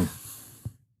day one.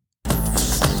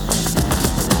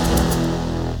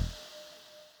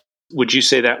 Would you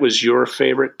say that was your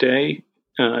favorite day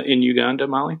in Uganda,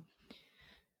 Molly?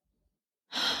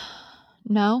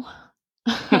 No,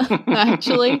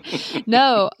 actually,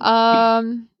 no.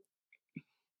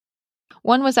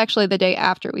 One was actually the day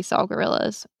after we saw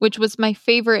gorillas, which was my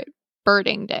favorite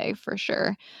birding day for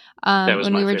sure. That was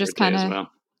when my we were favorite just day kind as of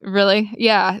well. really,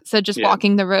 yeah. So just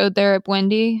walking the road there at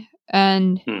Wendy,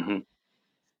 and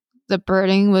the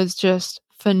birding was just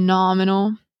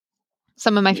phenomenal.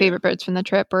 Some of my favorite birds from the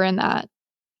trip were in that.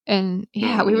 And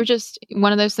we were just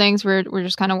one of those things where we're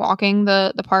just kind of walking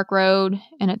the park road,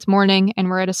 and it's morning and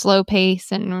we're at a slow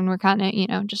pace, and we're kind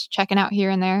of, just checking out here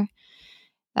and there.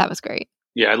 That was great.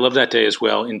 Yeah, I love that day as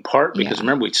well, in part because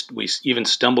remember, we even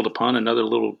stumbled upon another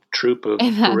little troop of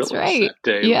gorillas that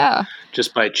day. Yeah.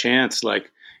 Just by chance,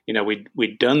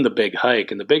 we'd done the big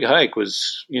hike, and the big hike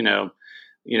was, it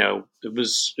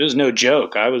was no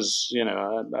joke. I was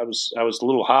a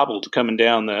little hobbled coming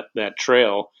down that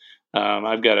trail.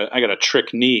 I got a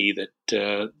trick knee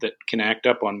that can act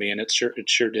up on me, and it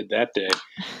sure did that day.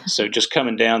 So just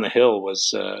coming down the hill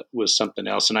was something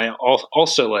else. And I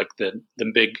also like the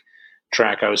big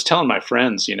track. I was telling my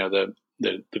friends,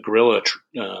 the gorilla.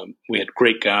 We had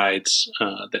great guides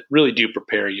that really do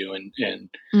prepare you and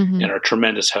are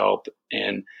tremendous help.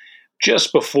 And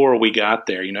just before we got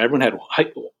there, everyone had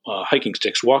hiking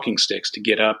sticks, walking sticks to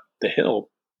get up the hill.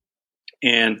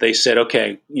 And they said,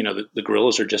 okay, the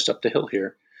gorillas are just up the hill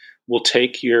here. We'll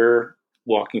take your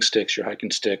walking sticks, your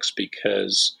hiking sticks,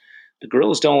 because the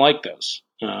gorillas don't like those.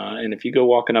 And if you go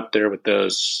walking up there with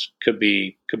those, could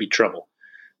be trouble.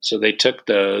 So they took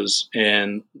those,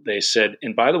 and they said,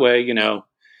 and by the way,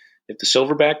 if the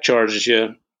silverback charges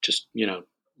you, just,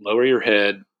 lower your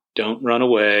head, don't run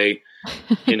away,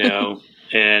 and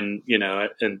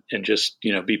just,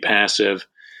 be passive.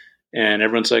 And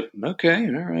everyone's like, okay,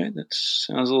 all right, that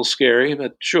sounds a little scary,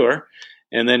 but sure.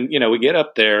 And then, we get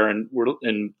up there, and we're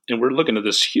looking at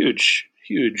this huge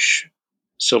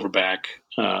silverback.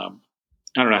 I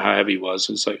don't know how heavy he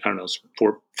was. It's like, I don't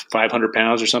know, 500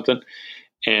 pounds or something.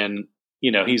 And,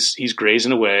 he's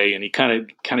grazing away, and he kind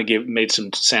of made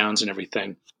some sounds and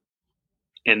everything.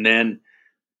 And then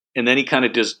he kind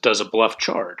of does a bluff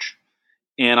charge,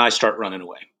 and I start running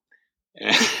away.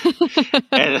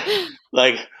 And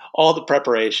like, all the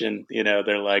preparation,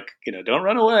 they're like, don't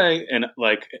run away. And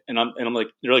I'm like,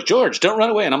 they're like, George, don't run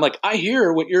away. And I'm like, I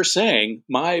hear what you're saying.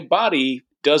 My body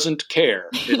doesn't care.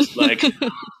 It's like,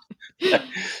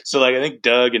 so I think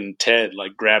Doug and Ted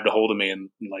grabbed a hold of me and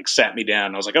sat me down.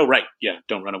 And I was like, oh, right. Yeah.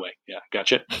 Don't run away. Yeah.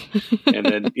 Gotcha. And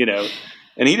then,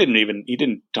 and he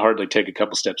didn't hardly take a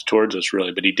couple steps towards us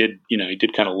really, but he did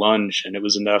kind of lunge, and it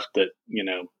was enough that,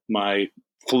 my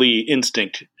flee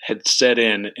instinct had set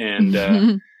in,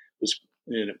 and,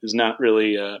 it was not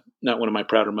really not one of my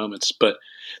prouder moments, but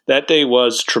that day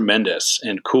was tremendous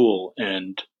and cool,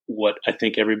 and what I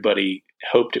think everybody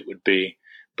hoped it would be.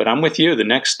 But I'm with you. The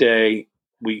next day,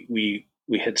 we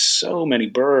had so many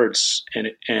birds,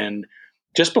 and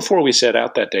just before we set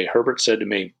out that day, Herbert said to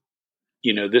me,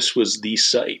 this was the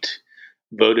site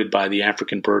voted by the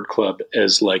African Bird Club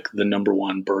as the number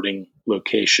one birding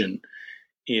location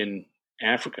in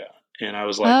Africa, and I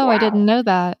was like, oh, wow. I didn't know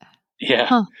that. Yeah.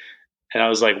 Huh. And I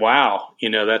was like, wow,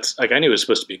 that's I knew it was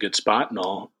supposed to be a good spot and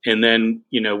all. And then,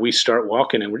 we start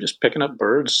walking, and we're just picking up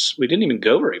birds. We didn't even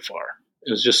go very far.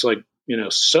 It was just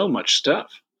so much stuff.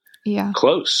 Yeah.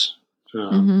 Close.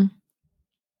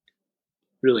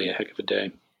 Really a heck of a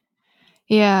day.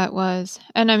 Yeah, it was.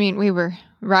 And I mean, we were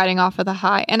riding off of the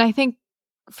high. And I think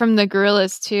from the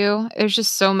gorillas too, there's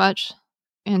just so much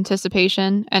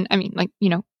anticipation. And I mean,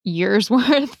 years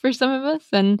worth for some of us.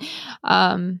 And,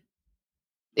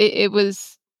 it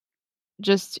was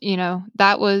just,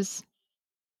 that was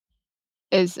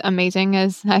as amazing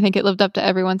as I think it lived up to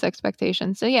everyone's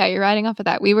expectations. So yeah, you're riding off of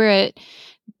that. We were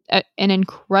at an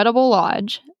incredible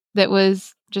lodge that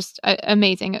was just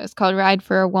amazing. It was called Ride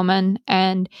for a Woman.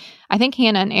 And I think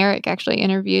Hannah and Eric actually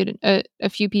interviewed a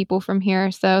few people from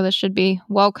here. So this should be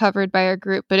well covered by our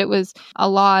group. But it was a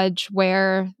lodge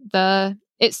where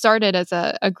it started as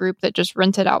a group that just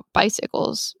rented out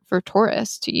bicycles for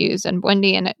tourists to use in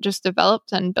Bwindi. And it just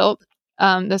developed and built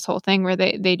this whole thing where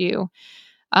they do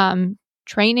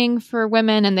training for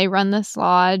women, and they run this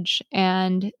lodge,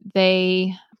 and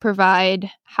they provide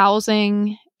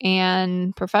housing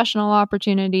and professional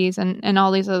opportunities and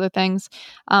all these other things.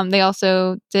 They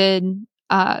also did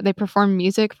they performed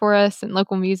music for us and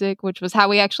local music, which was how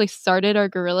we actually started our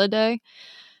Gorilla Day.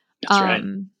 That's right.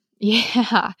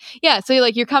 Yeah. So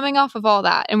you're coming off of all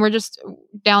that, and we're just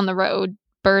down the road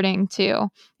birding too.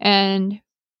 And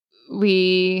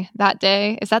that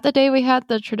day, is that the day we had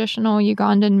the traditional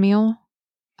Ugandan meal?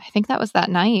 I think that was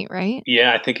that night, right?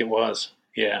 Yeah, I think it was.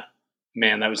 Yeah.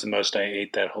 Man, that was the most I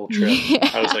ate that whole trip. Yeah.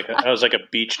 I was like a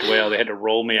beached whale. They had to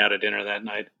roll me out of dinner that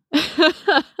night.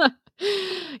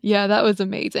 Yeah, that was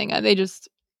amazing. They just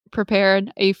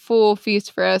prepared a full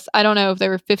feast for us. I don't know if there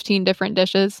were 15 different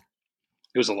dishes.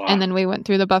 It was a lot. And then we went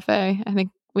through the buffet. I think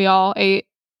we all ate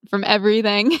from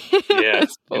everything. Yeah,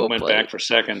 it went back for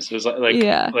seconds. It was like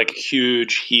a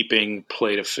huge heaping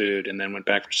plate of food, and then went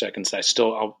back for seconds.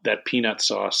 That peanut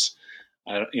sauce,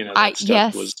 that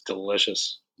stuff was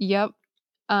delicious. Yep.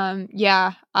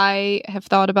 Yeah, I have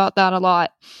thought about that a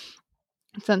lot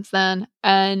since then,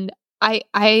 and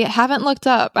I haven't looked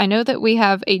up. I know that we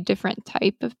have a different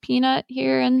type of peanut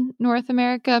here in North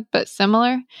America, but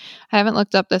similar. I haven't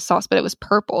looked up this sauce, but it was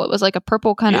purple. It was like a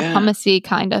purple kind of hummusy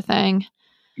kind of thing.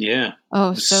 Yeah.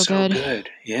 Oh, so good.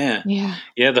 Yeah. Yeah.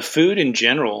 Yeah. The food in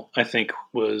general, I think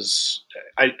was,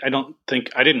 I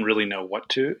didn't really know what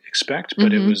to expect,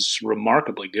 but it was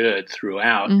remarkably good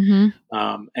throughout. And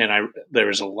there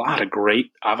was a lot of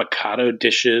great avocado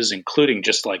dishes, including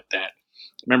just like that.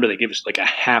 Remember, they give us like a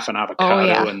half an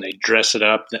avocado and they dress it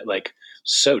up like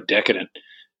so decadent.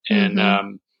 And,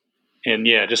 and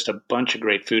yeah, just a bunch of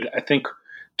great food. I think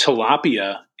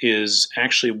tilapia is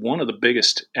actually one of the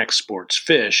biggest exports.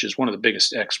 Fish is one of the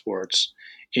biggest exports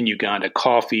in Uganda.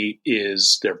 Coffee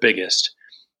is their biggest.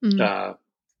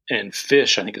 And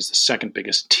fish, I think, is the second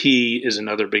biggest. Tea is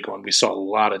another big one. We saw a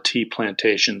lot of tea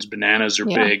plantations. Bananas are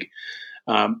big.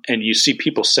 And you see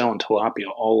people selling tilapia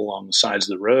all along the sides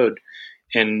of the road.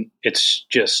 And it's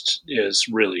just is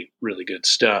really, really good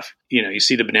stuff. You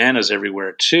see the bananas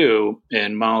everywhere too.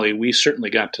 And Molly, we certainly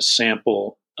got to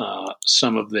sample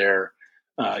some of their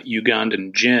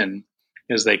Ugandan gin,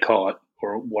 as they call it,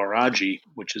 or waraji,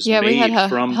 which is made we had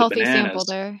from healthy the bananas. Sample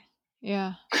there.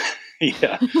 Yeah.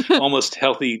 Yeah, almost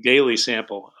healthy daily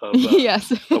sample of yes.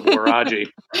 of waraji.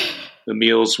 The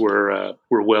meals were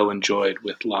well enjoyed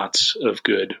with lots of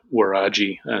good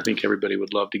waraji. I think everybody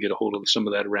would love to get a hold of some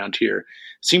of that around here. It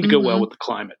seemed to go well with the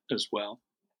climate as well.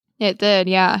 It did,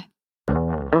 yeah.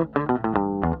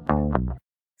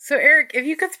 So, Eric, if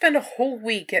you could spend a whole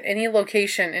week at any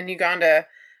location in Uganda,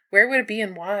 where would it be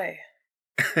and why?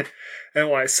 And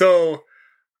why? So,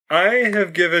 I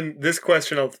have given this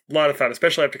question a lot of thought,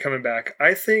 especially after coming back.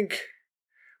 I think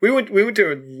we went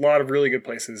to a lot of really good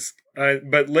places,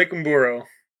 but Lake Mburo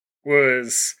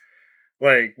was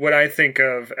like what I think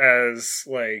of as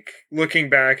like looking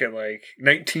back at like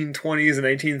 1920s and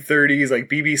 1930s, like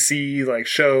BBC like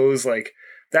shows, like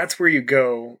that's where you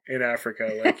go in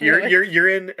Africa. Like you're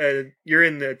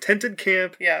in a tented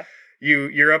camp. Yeah.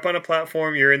 You're up on a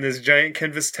platform, you're in this giant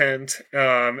canvas tent,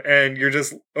 and you're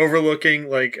just overlooking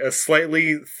like a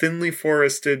slightly thinly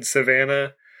forested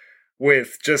savanna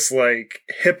with just like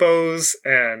hippos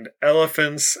and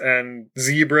elephants and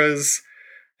zebras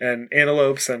and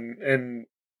antelopes and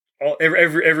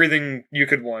everything you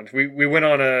could want. We went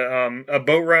on a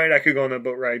boat ride. I could go on a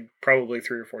boat ride probably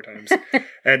 3 or 4 times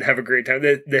and have a great time.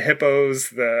 The hippos,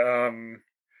 the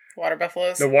water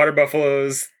buffaloes,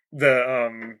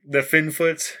 the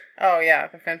finfoot. Oh yeah,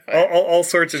 the finfoot. All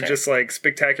sorts of just like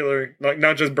spectacular, like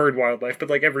not just bird wildlife, but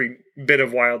like every bit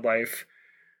of wildlife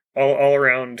all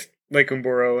around Lake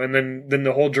Mburo. And then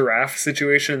the whole giraffe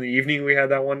situation in the evening we had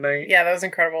that one night. Yeah, that was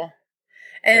incredible.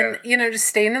 And, just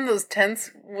staying in those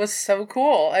tents was so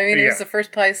cool. I mean, it was the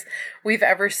first place we've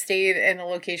ever stayed in a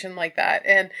location like that.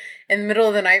 And in the middle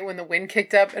of the night when the wind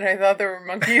kicked up and I thought there were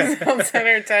monkeys outside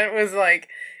our tent, was like,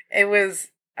 it was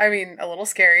I mean, a little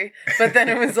scary, but then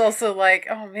it was also like,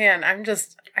 oh man,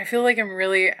 I feel like I'm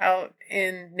really out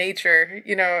in nature,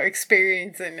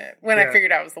 experiencing it when I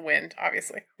figured out it was the wind,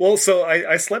 obviously. Well, so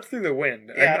I slept through the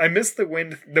wind. Yeah. I missed the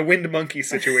wind monkey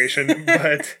situation,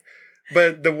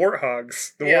 but the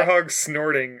warthogs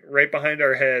snorting right behind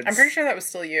our heads. I'm pretty sure that was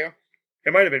still you.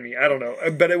 It might have been me. I don't know,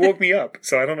 but it woke me up,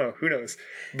 so I don't know. Who knows?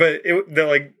 But they're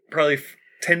like probably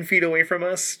 10 feet away from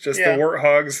us. Just the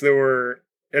warthogs that were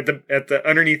at the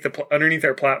underneath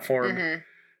our platform,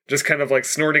 just kind of like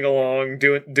snorting along,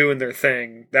 doing their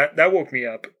thing. That woke me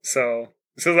up. So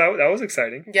that was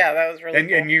exciting. Yeah, that was really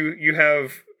cool. And you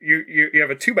have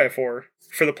a 2x4 for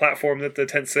the platform that the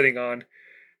tent's sitting on,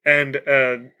 and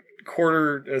a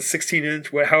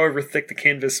 16-inch, however thick the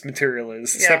canvas material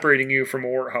is, separating you from a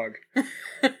warthog.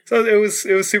 So it was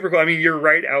super cool. I mean, you're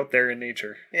right out there in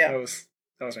nature. Yeah, that was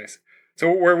nice.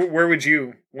 So where would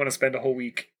you want to spend a whole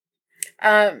week?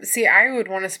 See, I would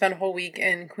want to spend a whole week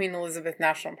in Queen Elizabeth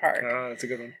National Park. Ah, that's a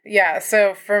good one. Yeah,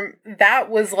 so that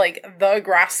was like the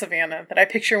grass savanna that I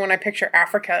picture when I picture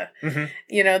Africa.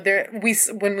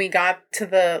 Mm-hmm. When we got to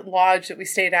the lodge that we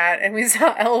stayed at, and we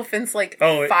saw elephants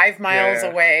 5 miles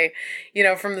away,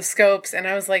 from the scopes, and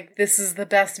I was like, this is the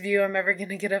best view I'm ever going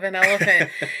to get of an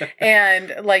elephant.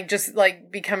 And just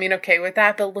becoming okay with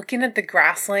that, but looking at the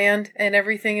grassland and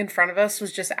everything in front of us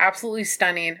was just absolutely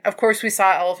stunning. Of course, we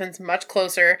saw elephants much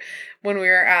closer when we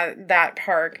were at that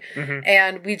park. Mm-hmm.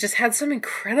 And we just had some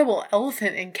incredible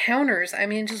elephant encounters. I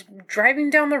mean, just driving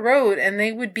down the road, and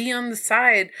they would be on the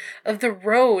side of the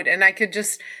road, and I could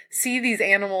just see these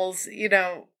animals,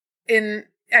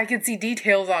 I could see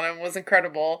details on them. Was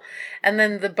incredible. And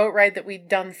then the boat ride that we'd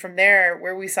done from there,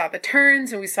 where we saw the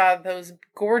terns and we saw those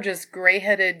gorgeous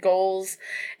gray-headed gulls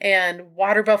and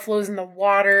water buffaloes in the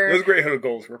water. Those gray-headed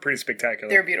gulls were pretty spectacular.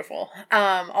 They're beautiful.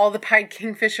 All the pied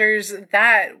kingfishers,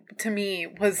 that to me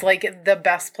was like the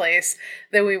best place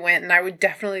that we went, and I would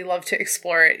definitely love to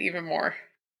explore it even more.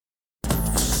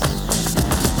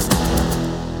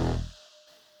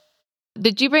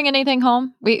 Did you bring anything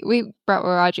home? We brought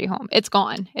Waraji home. It's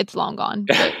gone. It's long gone.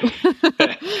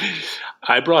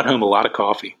 I brought home a lot of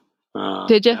coffee.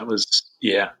 Did you?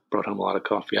 Brought home a lot of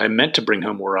coffee. I meant to bring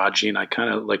home Waraji, and I kind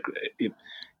of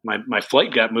my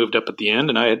flight got moved up at the end,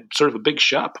 and I had sort of a big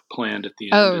shop planned at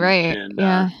the end. Oh, right.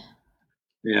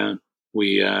 And,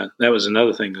 we that was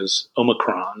another thing, is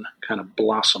Omicron kind of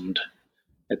blossomed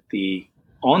at the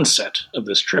onset of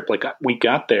this trip. We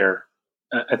got there.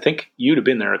 I think you'd have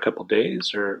been there a couple of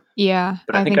days, or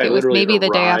but I think it was maybe the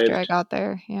day after I got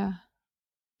there. Yeah,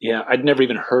 I'd never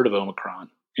even heard of Omicron,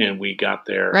 and we got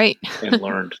there and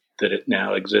learned that it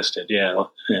now existed.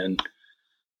 And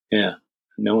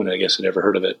no one, I guess, had ever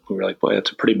heard of it. We were like, boy,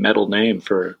 that's a pretty metal name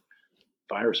for a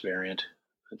virus variant.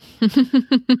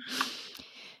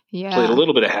 Yeah, played a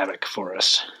little bit of havoc for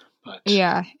us, but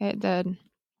yeah, it did.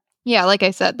 Yeah, like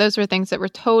I said, those were things that were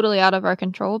totally out of our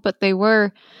control, but they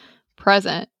were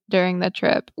present during the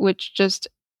trip, which just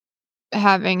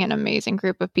having an amazing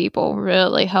group of people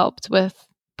really helped with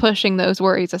pushing those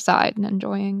worries aside and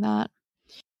enjoying that.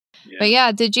 Yeah. But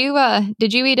yeah, did you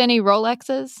eat any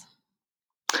Rolexes?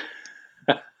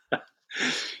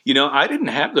 I didn't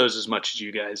have those as much as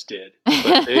you guys did.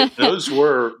 But those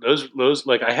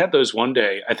I had those one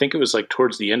day. I think it was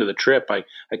towards the end of the trip. I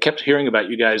kept hearing about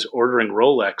you guys ordering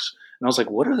Rolex, and I was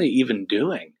like, what are they even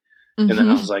doing? Mm-hmm. And then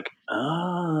I was like,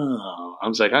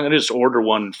 I'm going to just order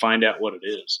one and find out what it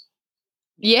is.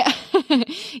 Yeah.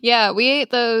 Yeah. We ate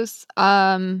those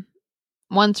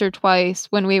once or twice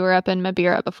when we were up in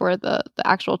Mabira before the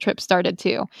actual trip started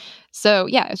too. So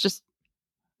yeah, it's just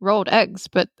rolled eggs,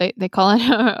 but they call it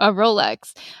a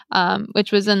Rolex,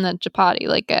 which was in the chapati,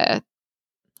 like a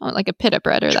pita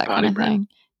bread or chapati that kind of bread. Thing.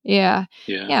 Yeah.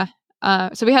 Yeah.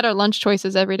 So we had our lunch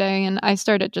choices every day, and I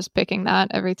started just picking that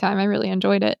every time. I really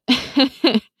enjoyed it.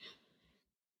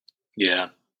 Yeah.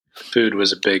 Food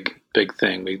was a big, big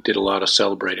thing. We did a lot of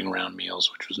celebrating around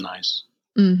meals, which was nice.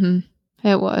 Mm-hmm.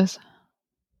 It was.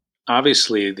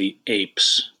 Obviously, the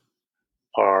apes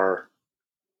are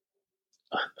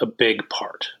a big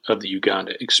part of the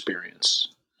Uganda experience.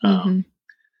 Mm-hmm.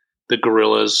 The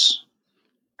gorillas,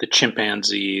 the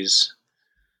chimpanzees,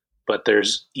 but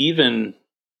there's even,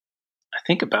 I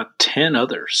think, about 10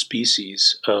 other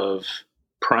species of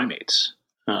primates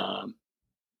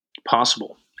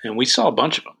possible. And we saw a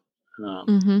bunch of them.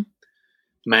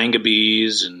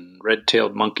 Mangabeys and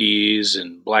red-tailed monkeys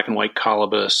and black and white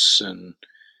colobus and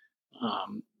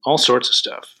all sorts of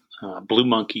stuff. Blue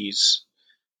monkeys.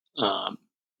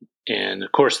 And,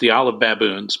 of course, the olive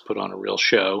baboons put on a real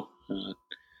show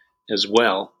as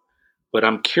well. But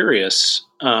I'm curious,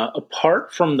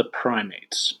 apart from the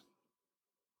primates,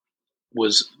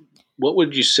 what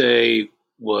would you say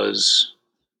was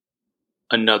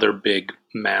another big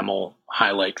mammal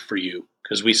highlight for you?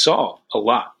 Because we saw a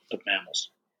lot of mammals.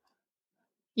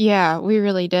 Yeah, we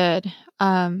really did.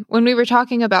 When we were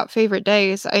talking about favorite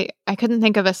days, I couldn't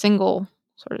think of a single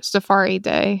sort of safari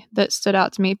day that stood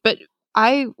out to me, but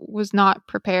I was not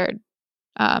prepared.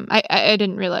 I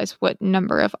didn't realize what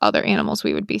number of other animals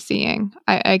we would be seeing.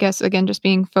 I guess, again, just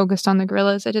being focused on the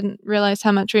gorillas, I didn't realize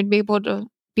how much we'd be able to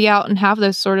be out and have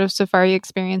those sort of safari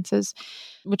experiences,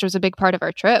 which was a big part of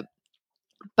our trip.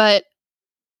 But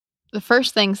the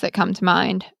first things that come to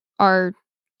mind are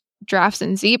giraffes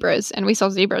and zebras, and we saw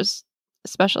zebras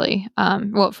especially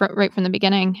right from the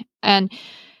beginning, and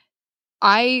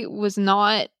I was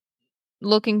not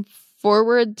looking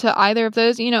forward to either of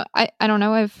those. I don't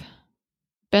know, I've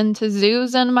been to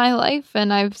zoos in my life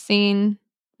and I've seen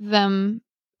them.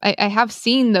 I have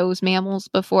seen those mammals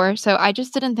before, so I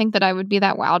just didn't think that I would be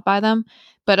that wowed by them,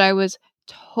 but I was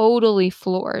totally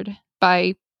floored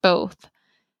by both,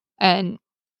 and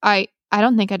I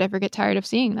don't think I'd ever get tired of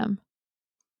seeing them.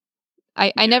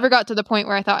 I never got to the point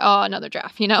where I thought, oh, another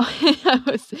giraffe, I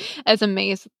was as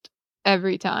amazed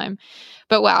every time.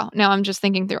 But wow, now I'm just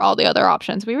thinking through all the other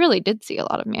options. We really did see a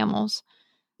lot of mammals.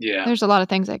 Yeah. There's a lot of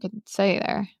things I could say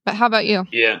there. But how about you?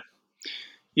 Yeah.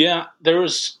 Yeah, there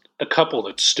was a couple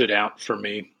that stood out for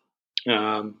me.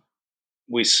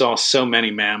 We saw so many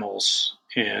mammals,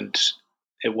 and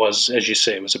it was, as you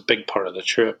say, it was a big part of the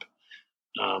trip.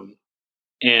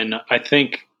 And I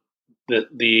think that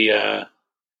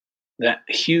that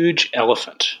huge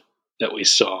elephant that we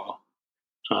saw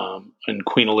in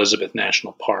Queen Elizabeth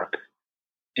National Park,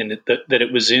 and that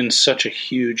it was in such a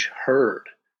huge herd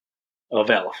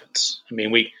of elephants. I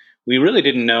mean, we really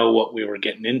didn't know what we were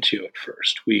getting into at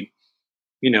first. We'd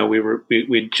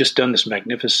just done this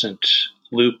magnificent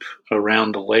loop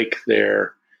around the lake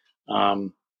there,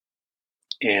 and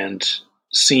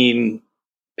seen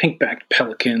pink-backed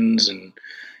pelicans and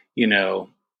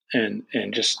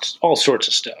just all sorts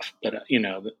of stuff. But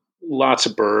lots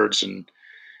of birds, and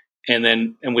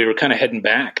we were kind of heading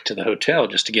back to the hotel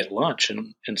just to get lunch,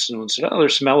 and someone said, "Oh,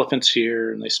 there's some elephants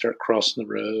here," and they start crossing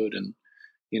the road, and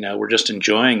we're just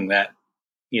enjoying that,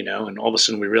 and all of a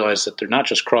sudden we realize that they're not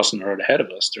just crossing the road ahead of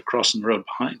us, they're crossing the road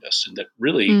behind us, and that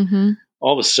really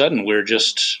all of a sudden we're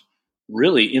just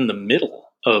really in the middle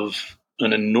of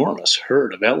an enormous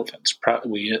herd of elephants.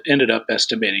 We ended up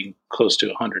estimating close to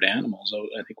 100 animals.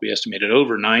 I think we estimated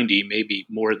over 90, maybe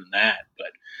more than that,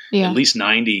 but at least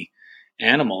 90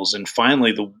 animals. And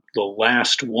finally, the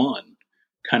last one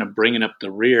kind of bringing up the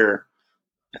rear,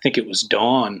 I think it was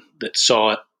Dawn that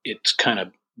saw its kind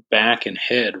of back and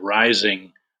head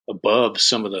rising above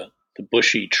some of the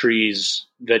bushy trees,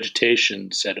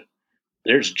 vegetation, said,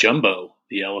 "There's Jumbo,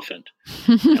 the elephant."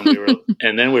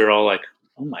 And then we were all like,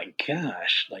 "Oh my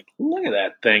gosh, like, look at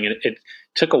that thing." And it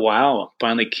took a while,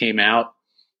 finally came out,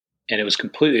 and it was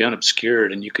completely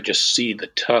unobscured, and you could just see the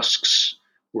tusks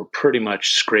were pretty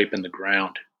much scraping the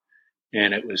ground.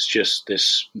 And it was just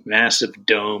this massive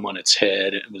dome on its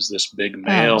head. It was this big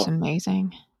male. That was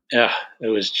amazing. Yeah, it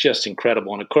was just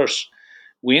incredible. And of course,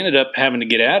 we ended up having to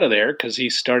get out of there because he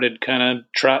started kind of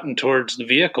trotting towards the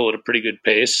vehicle at a pretty good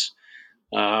pace.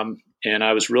 And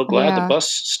I was real glad the bus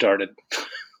started.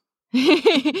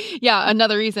 Yeah,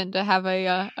 another reason to have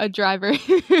a driver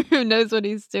who knows what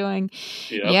he's doing.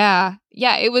 Yep.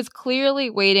 Yeah, it was clearly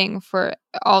waiting for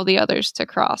all the others to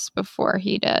cross before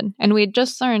he did. And we had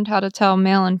just learned how to tell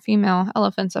male and female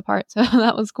elephants apart, so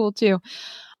that was cool too.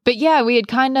 But yeah, we had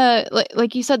kind of,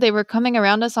 like you said, they were coming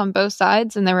around us on both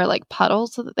sides, and there were like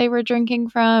puddles that they were drinking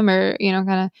from, or, kind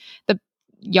of the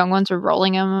young ones were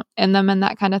rolling in them and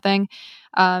that kind of thing.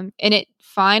 And it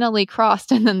finally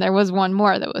crossed, and then there was one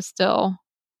more that was still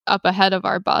up ahead of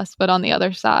our bus, but on the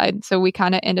other side. So we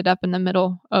kind of ended up in the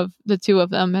middle of the two of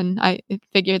them, and I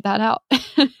figured that out.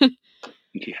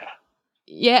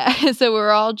 Yeah. So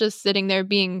we're all just sitting there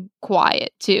being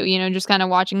quiet too, just kind of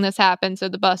watching this happen. So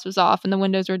the bus was off and the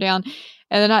windows were down.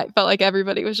 And then I felt like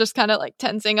everybody was just kind of like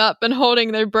tensing up and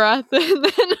holding their breath. And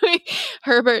then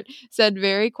Herbert said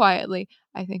very quietly,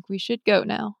 "I think we should go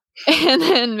now." And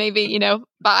then maybe,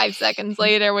 5 seconds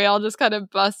later, we all just kind of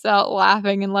bust out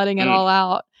laughing and letting it all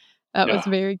out. That was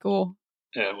very cool.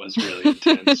 It was really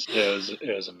intense.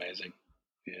 It was amazing.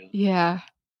 Yeah,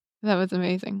 that was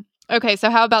amazing. Okay, so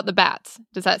how about the bats?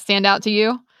 Does that stand out to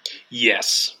you?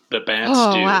 Yes, the bats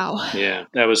do. Oh, wow. Yeah,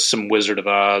 that was some Wizard of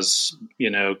Oz,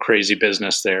 crazy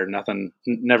business there.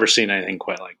 Never seen anything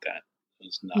quite like that. It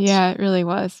was nuts. Yeah, it really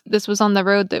was. This was on the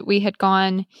road that we had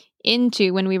gone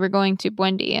into when we were going to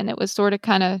Bwindi, and it was sort of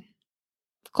kind of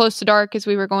close to dark as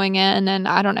we were going in, and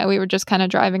I don't know, we were just kind of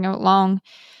driving along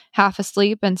half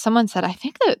asleep, and someone said, I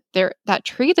think that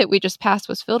tree that we just passed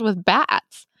was filled with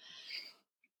bats.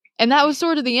 And that was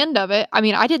sort of the end of it. I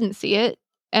mean, I didn't see it.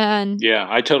 And yeah,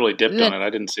 I totally dipped on it. I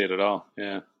didn't see it at all.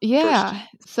 Yeah. Yeah.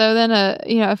 First. So then,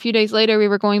 a few days later, we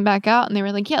were going back out, and they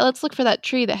were like, yeah, let's look for that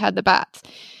tree that had the bats.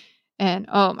 And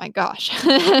oh my gosh,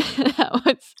 that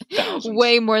was thousands.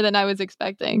 Way more than I was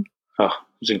expecting. Oh,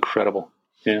 it was incredible.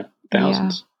 Yeah.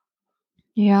 Thousands.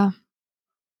 Yeah.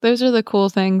 Those are the cool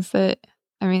things that,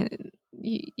 I mean,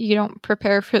 you don't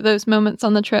prepare for those moments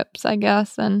on the trips, I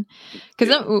guess. And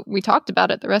because we talked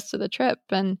about it the rest of the trip,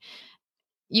 and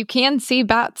you can see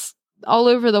bats all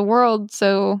over the world.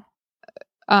 So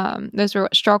those were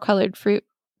straw-colored fruit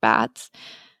bats.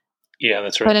 Yeah,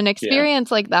 that's right. But an experience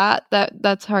like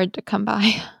that's hard to come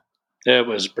by. It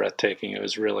was breathtaking. It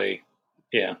was really,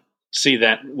 see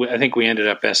that. I think we ended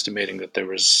up estimating that there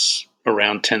was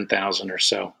around 10,000 or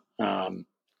so. And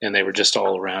they were just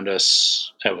all around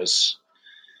us. That was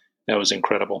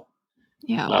incredible.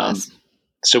 Yeah, it was.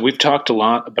 So we've talked a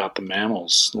lot about the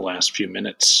mammals the last few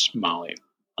minutes, Molly.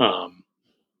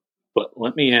 But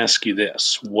let me ask you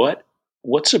this.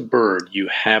 What's a bird you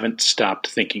haven't stopped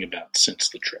thinking about since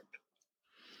the trip?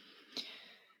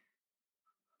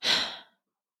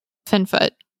 Finfoot.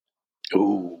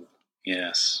 Ooh,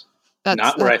 yes.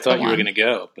 Not where I thought you were going to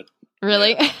go, but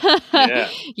really? Yeah.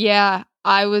 Yeah,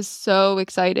 I was so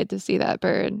excited to see that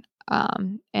bird.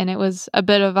 And it was a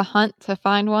bit of a hunt to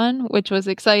find one, which was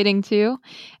exciting too.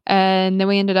 And then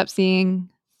we ended up seeing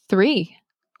 3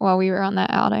 while we were on that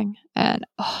outing. And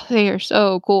they are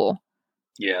so cool.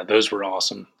 Yeah, those were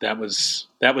awesome. That was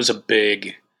a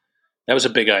big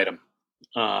item.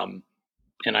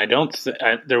 And I don't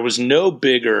there was no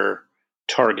bigger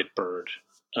target bird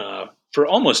for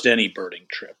almost any birding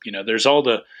trip. There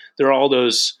are all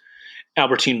those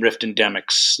Albertine Rift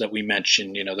endemics that we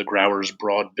mentioned. The Growers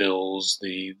broadbills.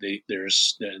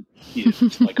 There's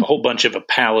like a whole bunch of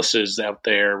apalices out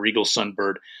there. Regal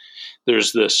sunbird.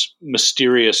 There's this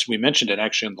mysterious. We mentioned it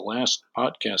actually in the last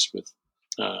podcast with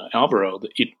Alvaro, the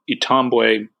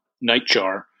Itombwe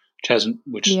nightjar,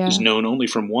 which is known only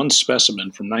from one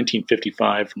specimen from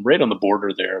 1955, from right on the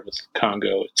border there with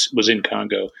Congo. It was in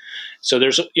Congo. So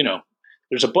there's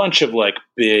a bunch of like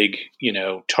big,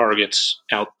 targets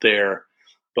out there.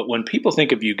 But when people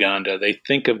think of Uganda, they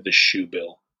think of the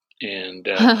shoebill. And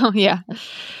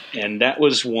and that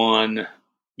was one,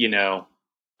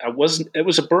 it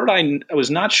was a bird I was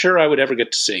not sure I would ever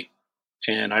get to see.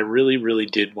 And I really, really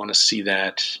did want to see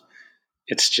that.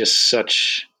 It's just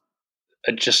such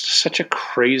a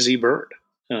crazy bird.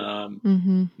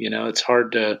 It's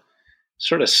hard to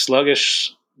sort of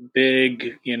sluggish,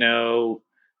 big,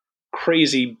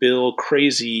 crazy bill,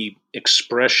 crazy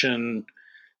expression.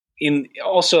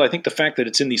 Also, I think the fact that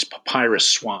it's in these papyrus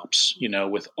swamps,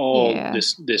 with all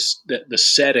the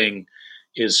setting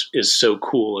is so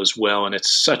cool as well. And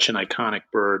it's such an iconic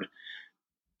bird.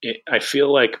 I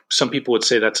feel like some people would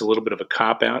say that's a little bit of a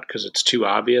cop-out because it's too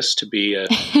obvious to be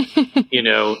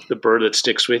the bird that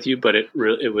sticks with you. But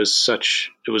it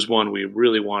was one we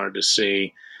really wanted to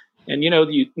see. And,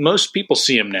 most people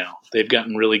see them now. They've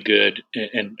gotten really good.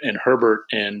 And Herbert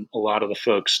and a lot of the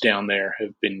folks down there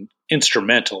have been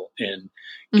instrumental in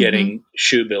getting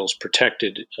shoebills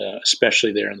protected,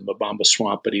 especially there in the Mabamba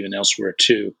Swamp, but even elsewhere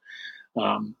too,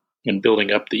 and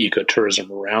building up the ecotourism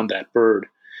around that bird,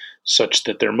 such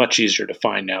that they're much easier to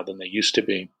find now than they used to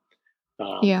be.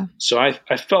 So I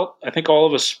think all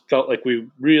of us felt like we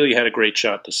really had a great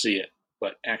shot to see it,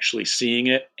 but actually seeing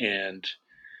it and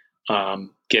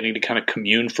getting to kind of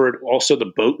commune for it. Also the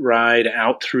boat ride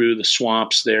out through the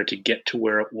swamps there to get to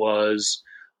where it was,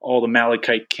 all the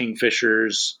malachite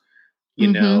kingfishers,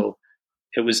 it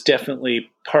was definitely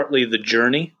partly the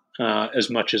journey as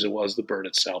much as it was the bird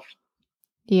itself.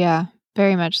 Yeah.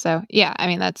 Very much so. Yeah, I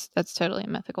mean that's totally a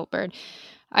mythical bird.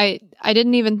 I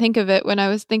didn't even think of it when I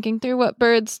was thinking through what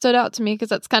bird stood out to me because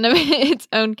that's kind of its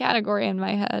own category in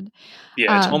my head.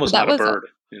 Yeah, it's almost not a bird,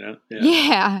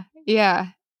 Yeah,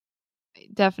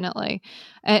 definitely.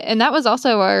 And that was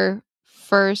also our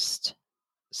first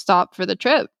stop for the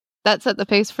trip. That set the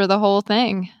pace for the whole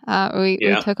thing.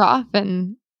 We took off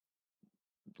and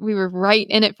we were right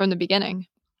in it from the beginning.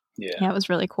 Yeah, it was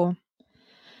really cool.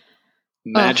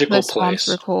 Magical place. Swamps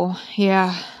were cool.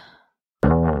 Yeah.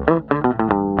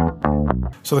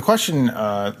 So the question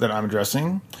that I'm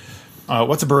addressing,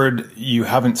 what's a bird you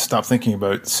haven't stopped thinking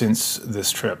about since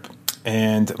this trip?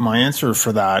 And my answer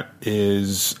for that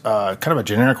is kind of a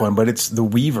generic one, but it's the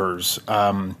weavers.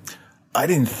 I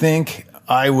didn't think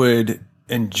I would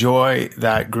enjoy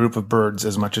that group of birds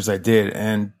as much as I did.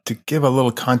 And to give a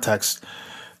little context,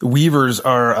 the weavers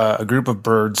are a group of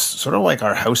birds, sort of like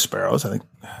our house sparrows, I think,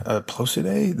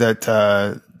 Plosidae, that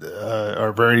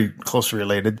are very closely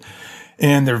related.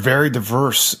 And they're very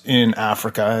diverse in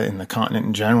Africa, in the continent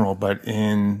in general. But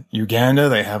in Uganda,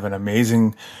 they have an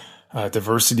amazing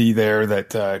diversity there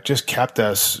that just kept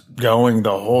us going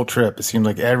the whole trip. It seemed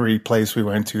like every place we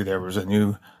went to, there was a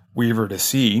new weaver to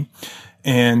see.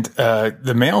 And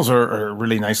the males are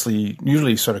really nicely,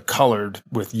 usually sort of colored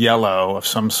with yellow of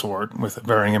some sort, with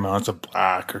varying amounts of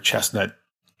black or chestnut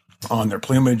on their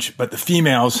plumage. But the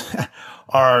females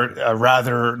are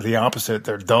rather the opposite.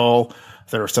 They're dull.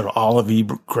 They're sort of olivey,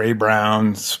 gray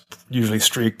browns, usually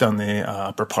streaked on the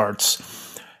upper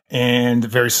parts, and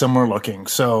very similar looking.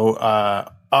 So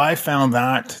I found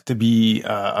that to be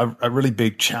a really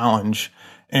big challenge.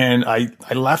 And I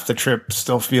left the trip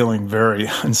still feeling very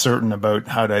uncertain about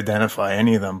how to identify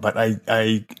any of them. But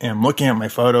I am looking at my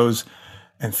photos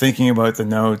and thinking about the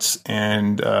notes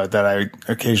and that I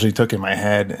occasionally took in my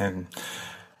head. And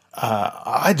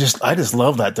I just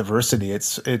love that diversity.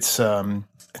 It's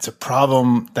a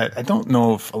problem that I don't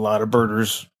know if a lot of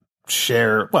birders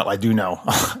share. Well, I do know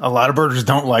a lot of birders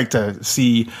don't like to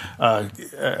see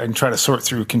and try to sort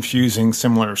through confusing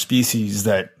similar species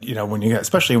that,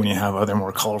 especially when you have other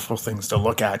more colorful things to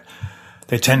look at,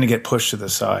 they tend to get pushed to the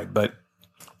side. But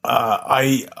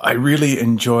I really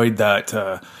enjoyed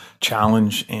that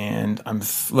challenge, and I'm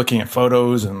looking at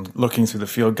photos and looking through the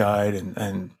field guide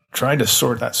and trying to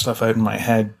sort that stuff out in my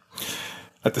head.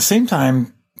 At the same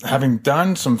time, having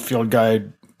done some field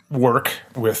guide work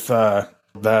with the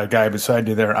guy beside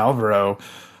you there, Alvaro,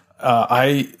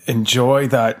 I enjoy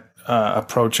that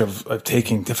approach of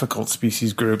taking difficult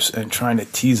species groups and trying to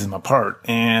tease them apart.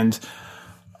 And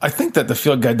I think that the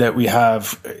field guide that we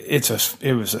have, it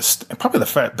was probably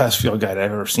the best field guide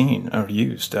I've ever seen or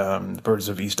used, the Birds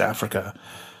of East Africa.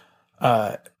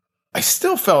 I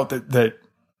still felt that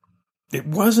it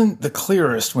wasn't the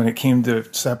clearest when it came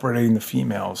to separating the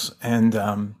females, and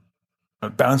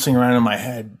bouncing around in my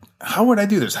head, how would I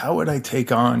do this? How would I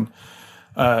take on,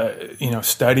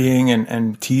 studying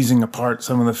and teasing apart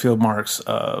some of the field marks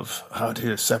of how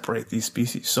to separate these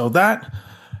species? So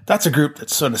that's a group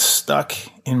that's sort of stuck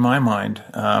in my mind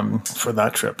for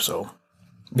that trip. So,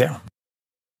 yeah.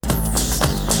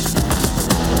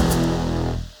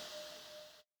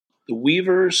 The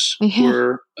weavers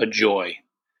were a joy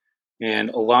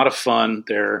and a lot of fun.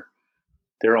 They're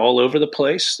all over the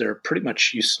place. They're pretty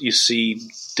much, you see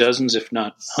dozens, if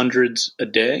not hundreds a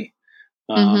day.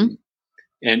 And,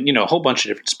 a whole bunch of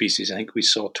different species. I think we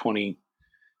saw 20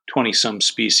 some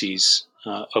species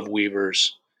of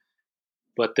weavers,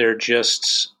 but they're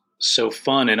just so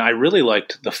fun. And I really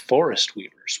liked the forest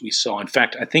weavers we saw. In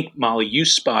fact, I think, Molly, you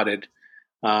spotted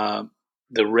the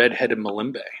red-headed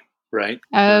malimbe, right?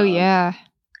 Oh, yeah.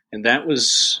 And that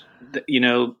was,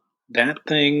 that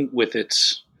thing with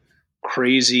its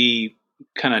crazy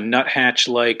kind of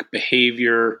nuthatch-like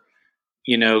behavior,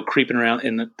 creeping around,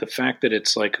 and the fact that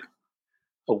it's like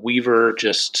a weaver,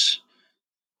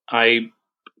 I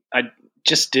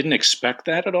just didn't expect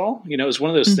that at all. It was one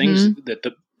of those things that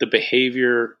the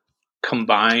behavior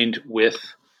combined with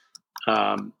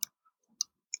the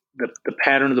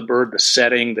pattern of the bird, the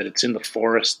setting, that it's in the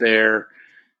forest there.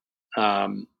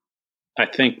 I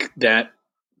think that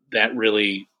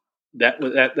really,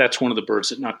 that's one of the birds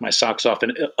that knocked my socks off.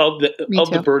 And of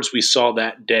the birds we saw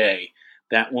that day,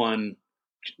 that one,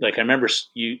 like, I remember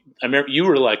you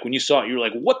were like, when you saw it, you were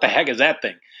like, what the heck is that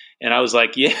thing? And I was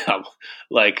like, yeah,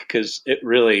 like, cause it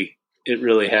really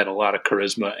had a lot of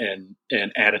charisma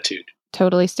and attitude.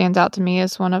 Totally stands out to me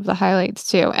as one of the highlights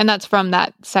too. And that's from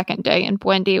that second day in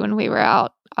Bwendi when we were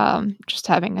out, just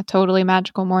having a totally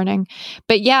magical morning.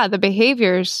 But yeah, the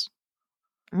behaviors,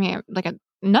 like a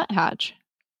nuthatch,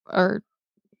 or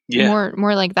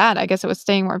more like that. I guess it was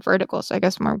staying more vertical, so I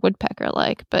guess more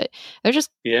woodpecker-like. But they're just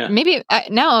maybe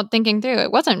now thinking through,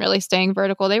 it wasn't really staying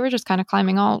vertical. They were just kind of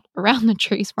climbing all around the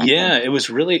trees. Yeah, they?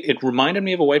 It reminded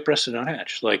me of a white-breasted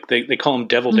nuthatch. Like they call them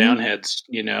devil downheads,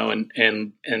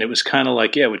 and it was kind of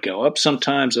like, it would go up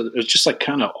sometimes. It was just like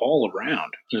kind of all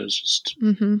around. It was just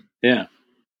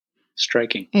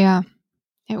striking. Yeah,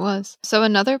 it was. So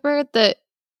another bird that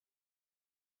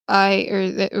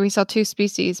we saw two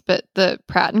species, but the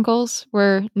Pratingles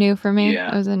were new for me.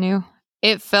 Yeah.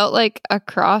 It felt like a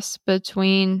cross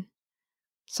between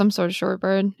some sort of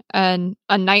shorebird and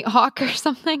a nighthawk or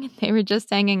something. They were just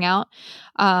hanging out.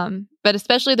 But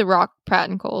especially the rock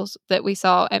Pratingles that we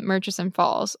saw at Murchison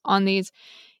Falls, on these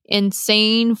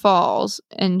insane falls,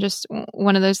 and just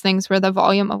one of those things where the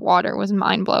volume of water was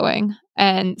mind-blowing.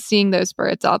 And seeing those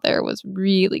birds out there was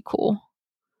really cool.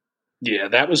 Yeah,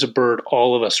 that was a bird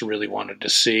all of us really wanted to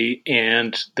see,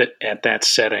 and that at that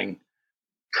setting,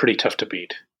 pretty tough to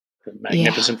beat. The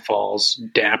magnificent falls,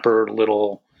 dapper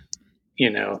little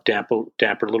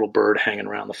bird hanging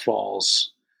around the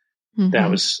falls. Mm-hmm. That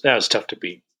was tough to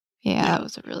beat. Yeah, that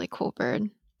was a really cool bird.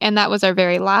 And that was our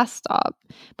very last stop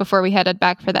before we headed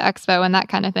back for the expo and that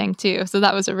kind of thing too. So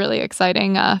that was a really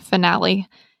exciting finale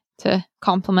to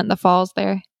complement the falls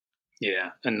there. Yeah,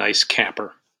 a nice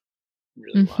capper.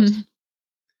 Really was.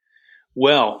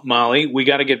 Well, Molly, we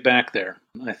got to get back there.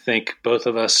 I think both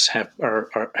of us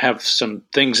have some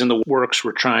things in the works.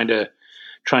 We're trying to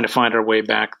find our way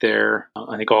back there.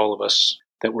 I think all of us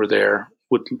that were there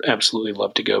would absolutely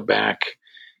love to go back.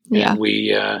 Yeah. And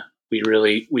we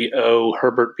owe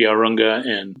Herbert Byarunga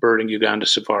and Birding Uganda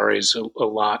Safaris a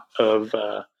lot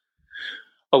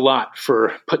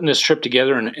for putting this trip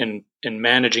together and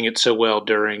managing it so well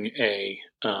during a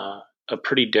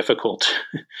pretty difficult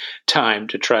time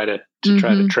to try to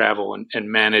travel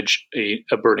and manage a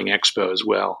birding expo as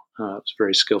well. It was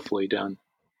very skillfully done.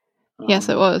 Yes,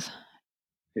 it was.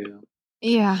 Yeah.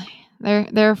 Yeah.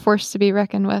 They're a force to be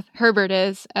reckoned with. Herbert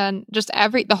is, and just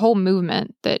the whole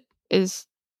movement that is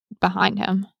behind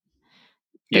him.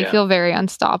 They feel very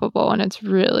unstoppable, and it's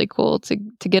really cool to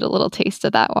get a little taste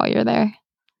of that while you're there.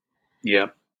 Yeah.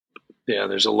 Yeah,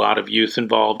 there's a lot of youth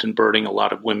involved in birding, a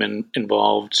lot of women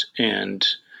involved, and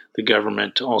the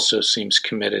government also seems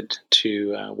committed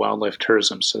to wildlife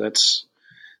tourism. So that's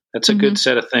a good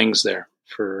set of things there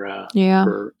for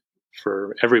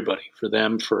everybody, for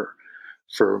them, for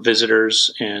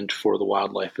visitors, and for the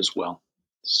wildlife as well.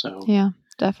 So yeah,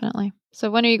 definitely. So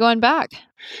when are you going back?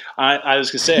 I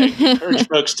was going to say, I encourage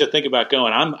folks to think about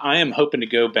going. I am hoping to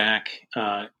go back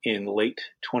in late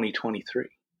 2023.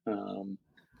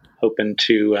 Hoping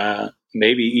to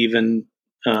maybe even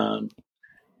kind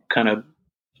of,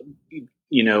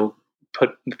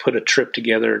 put a trip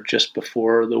together just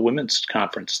before the women's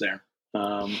conference there.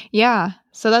 Yeah,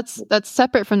 so that's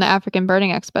separate from the African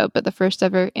Birding Expo, but the first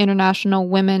ever International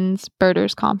Women's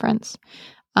Birders Conference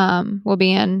will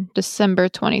be in December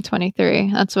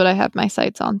 2023. That's what I have my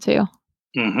sights on too.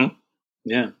 Mm-hmm.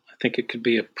 Yeah, I think it could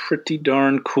be a pretty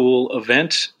darn cool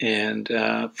event, and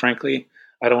frankly,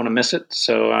 I don't want to miss it.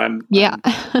 So I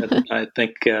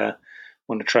think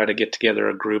want to try to get together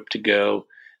a group to go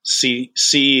see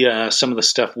some of the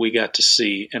stuff we got to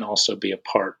see, and also be a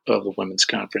part of the women's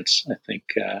conference. I think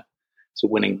it's a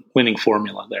winning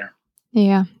formula there.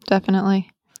 Yeah,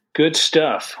 definitely. Good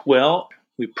stuff. Well,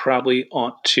 we probably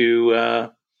ought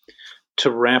to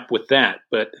wrap with that.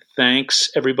 But thanks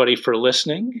everybody for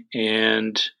listening,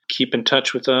 and keep in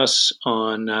touch with us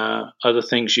on other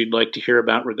things you'd like to hear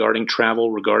about regarding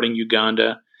travel, regarding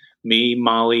Uganda. Me,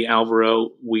 Molly,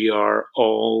 Alvaro, we are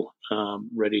all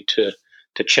ready to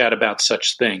chat about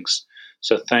such things.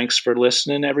 So thanks for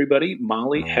listening, everybody.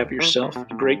 Molly, have yourself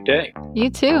a great day.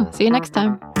 You too. See you next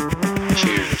time.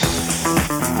 Cheers.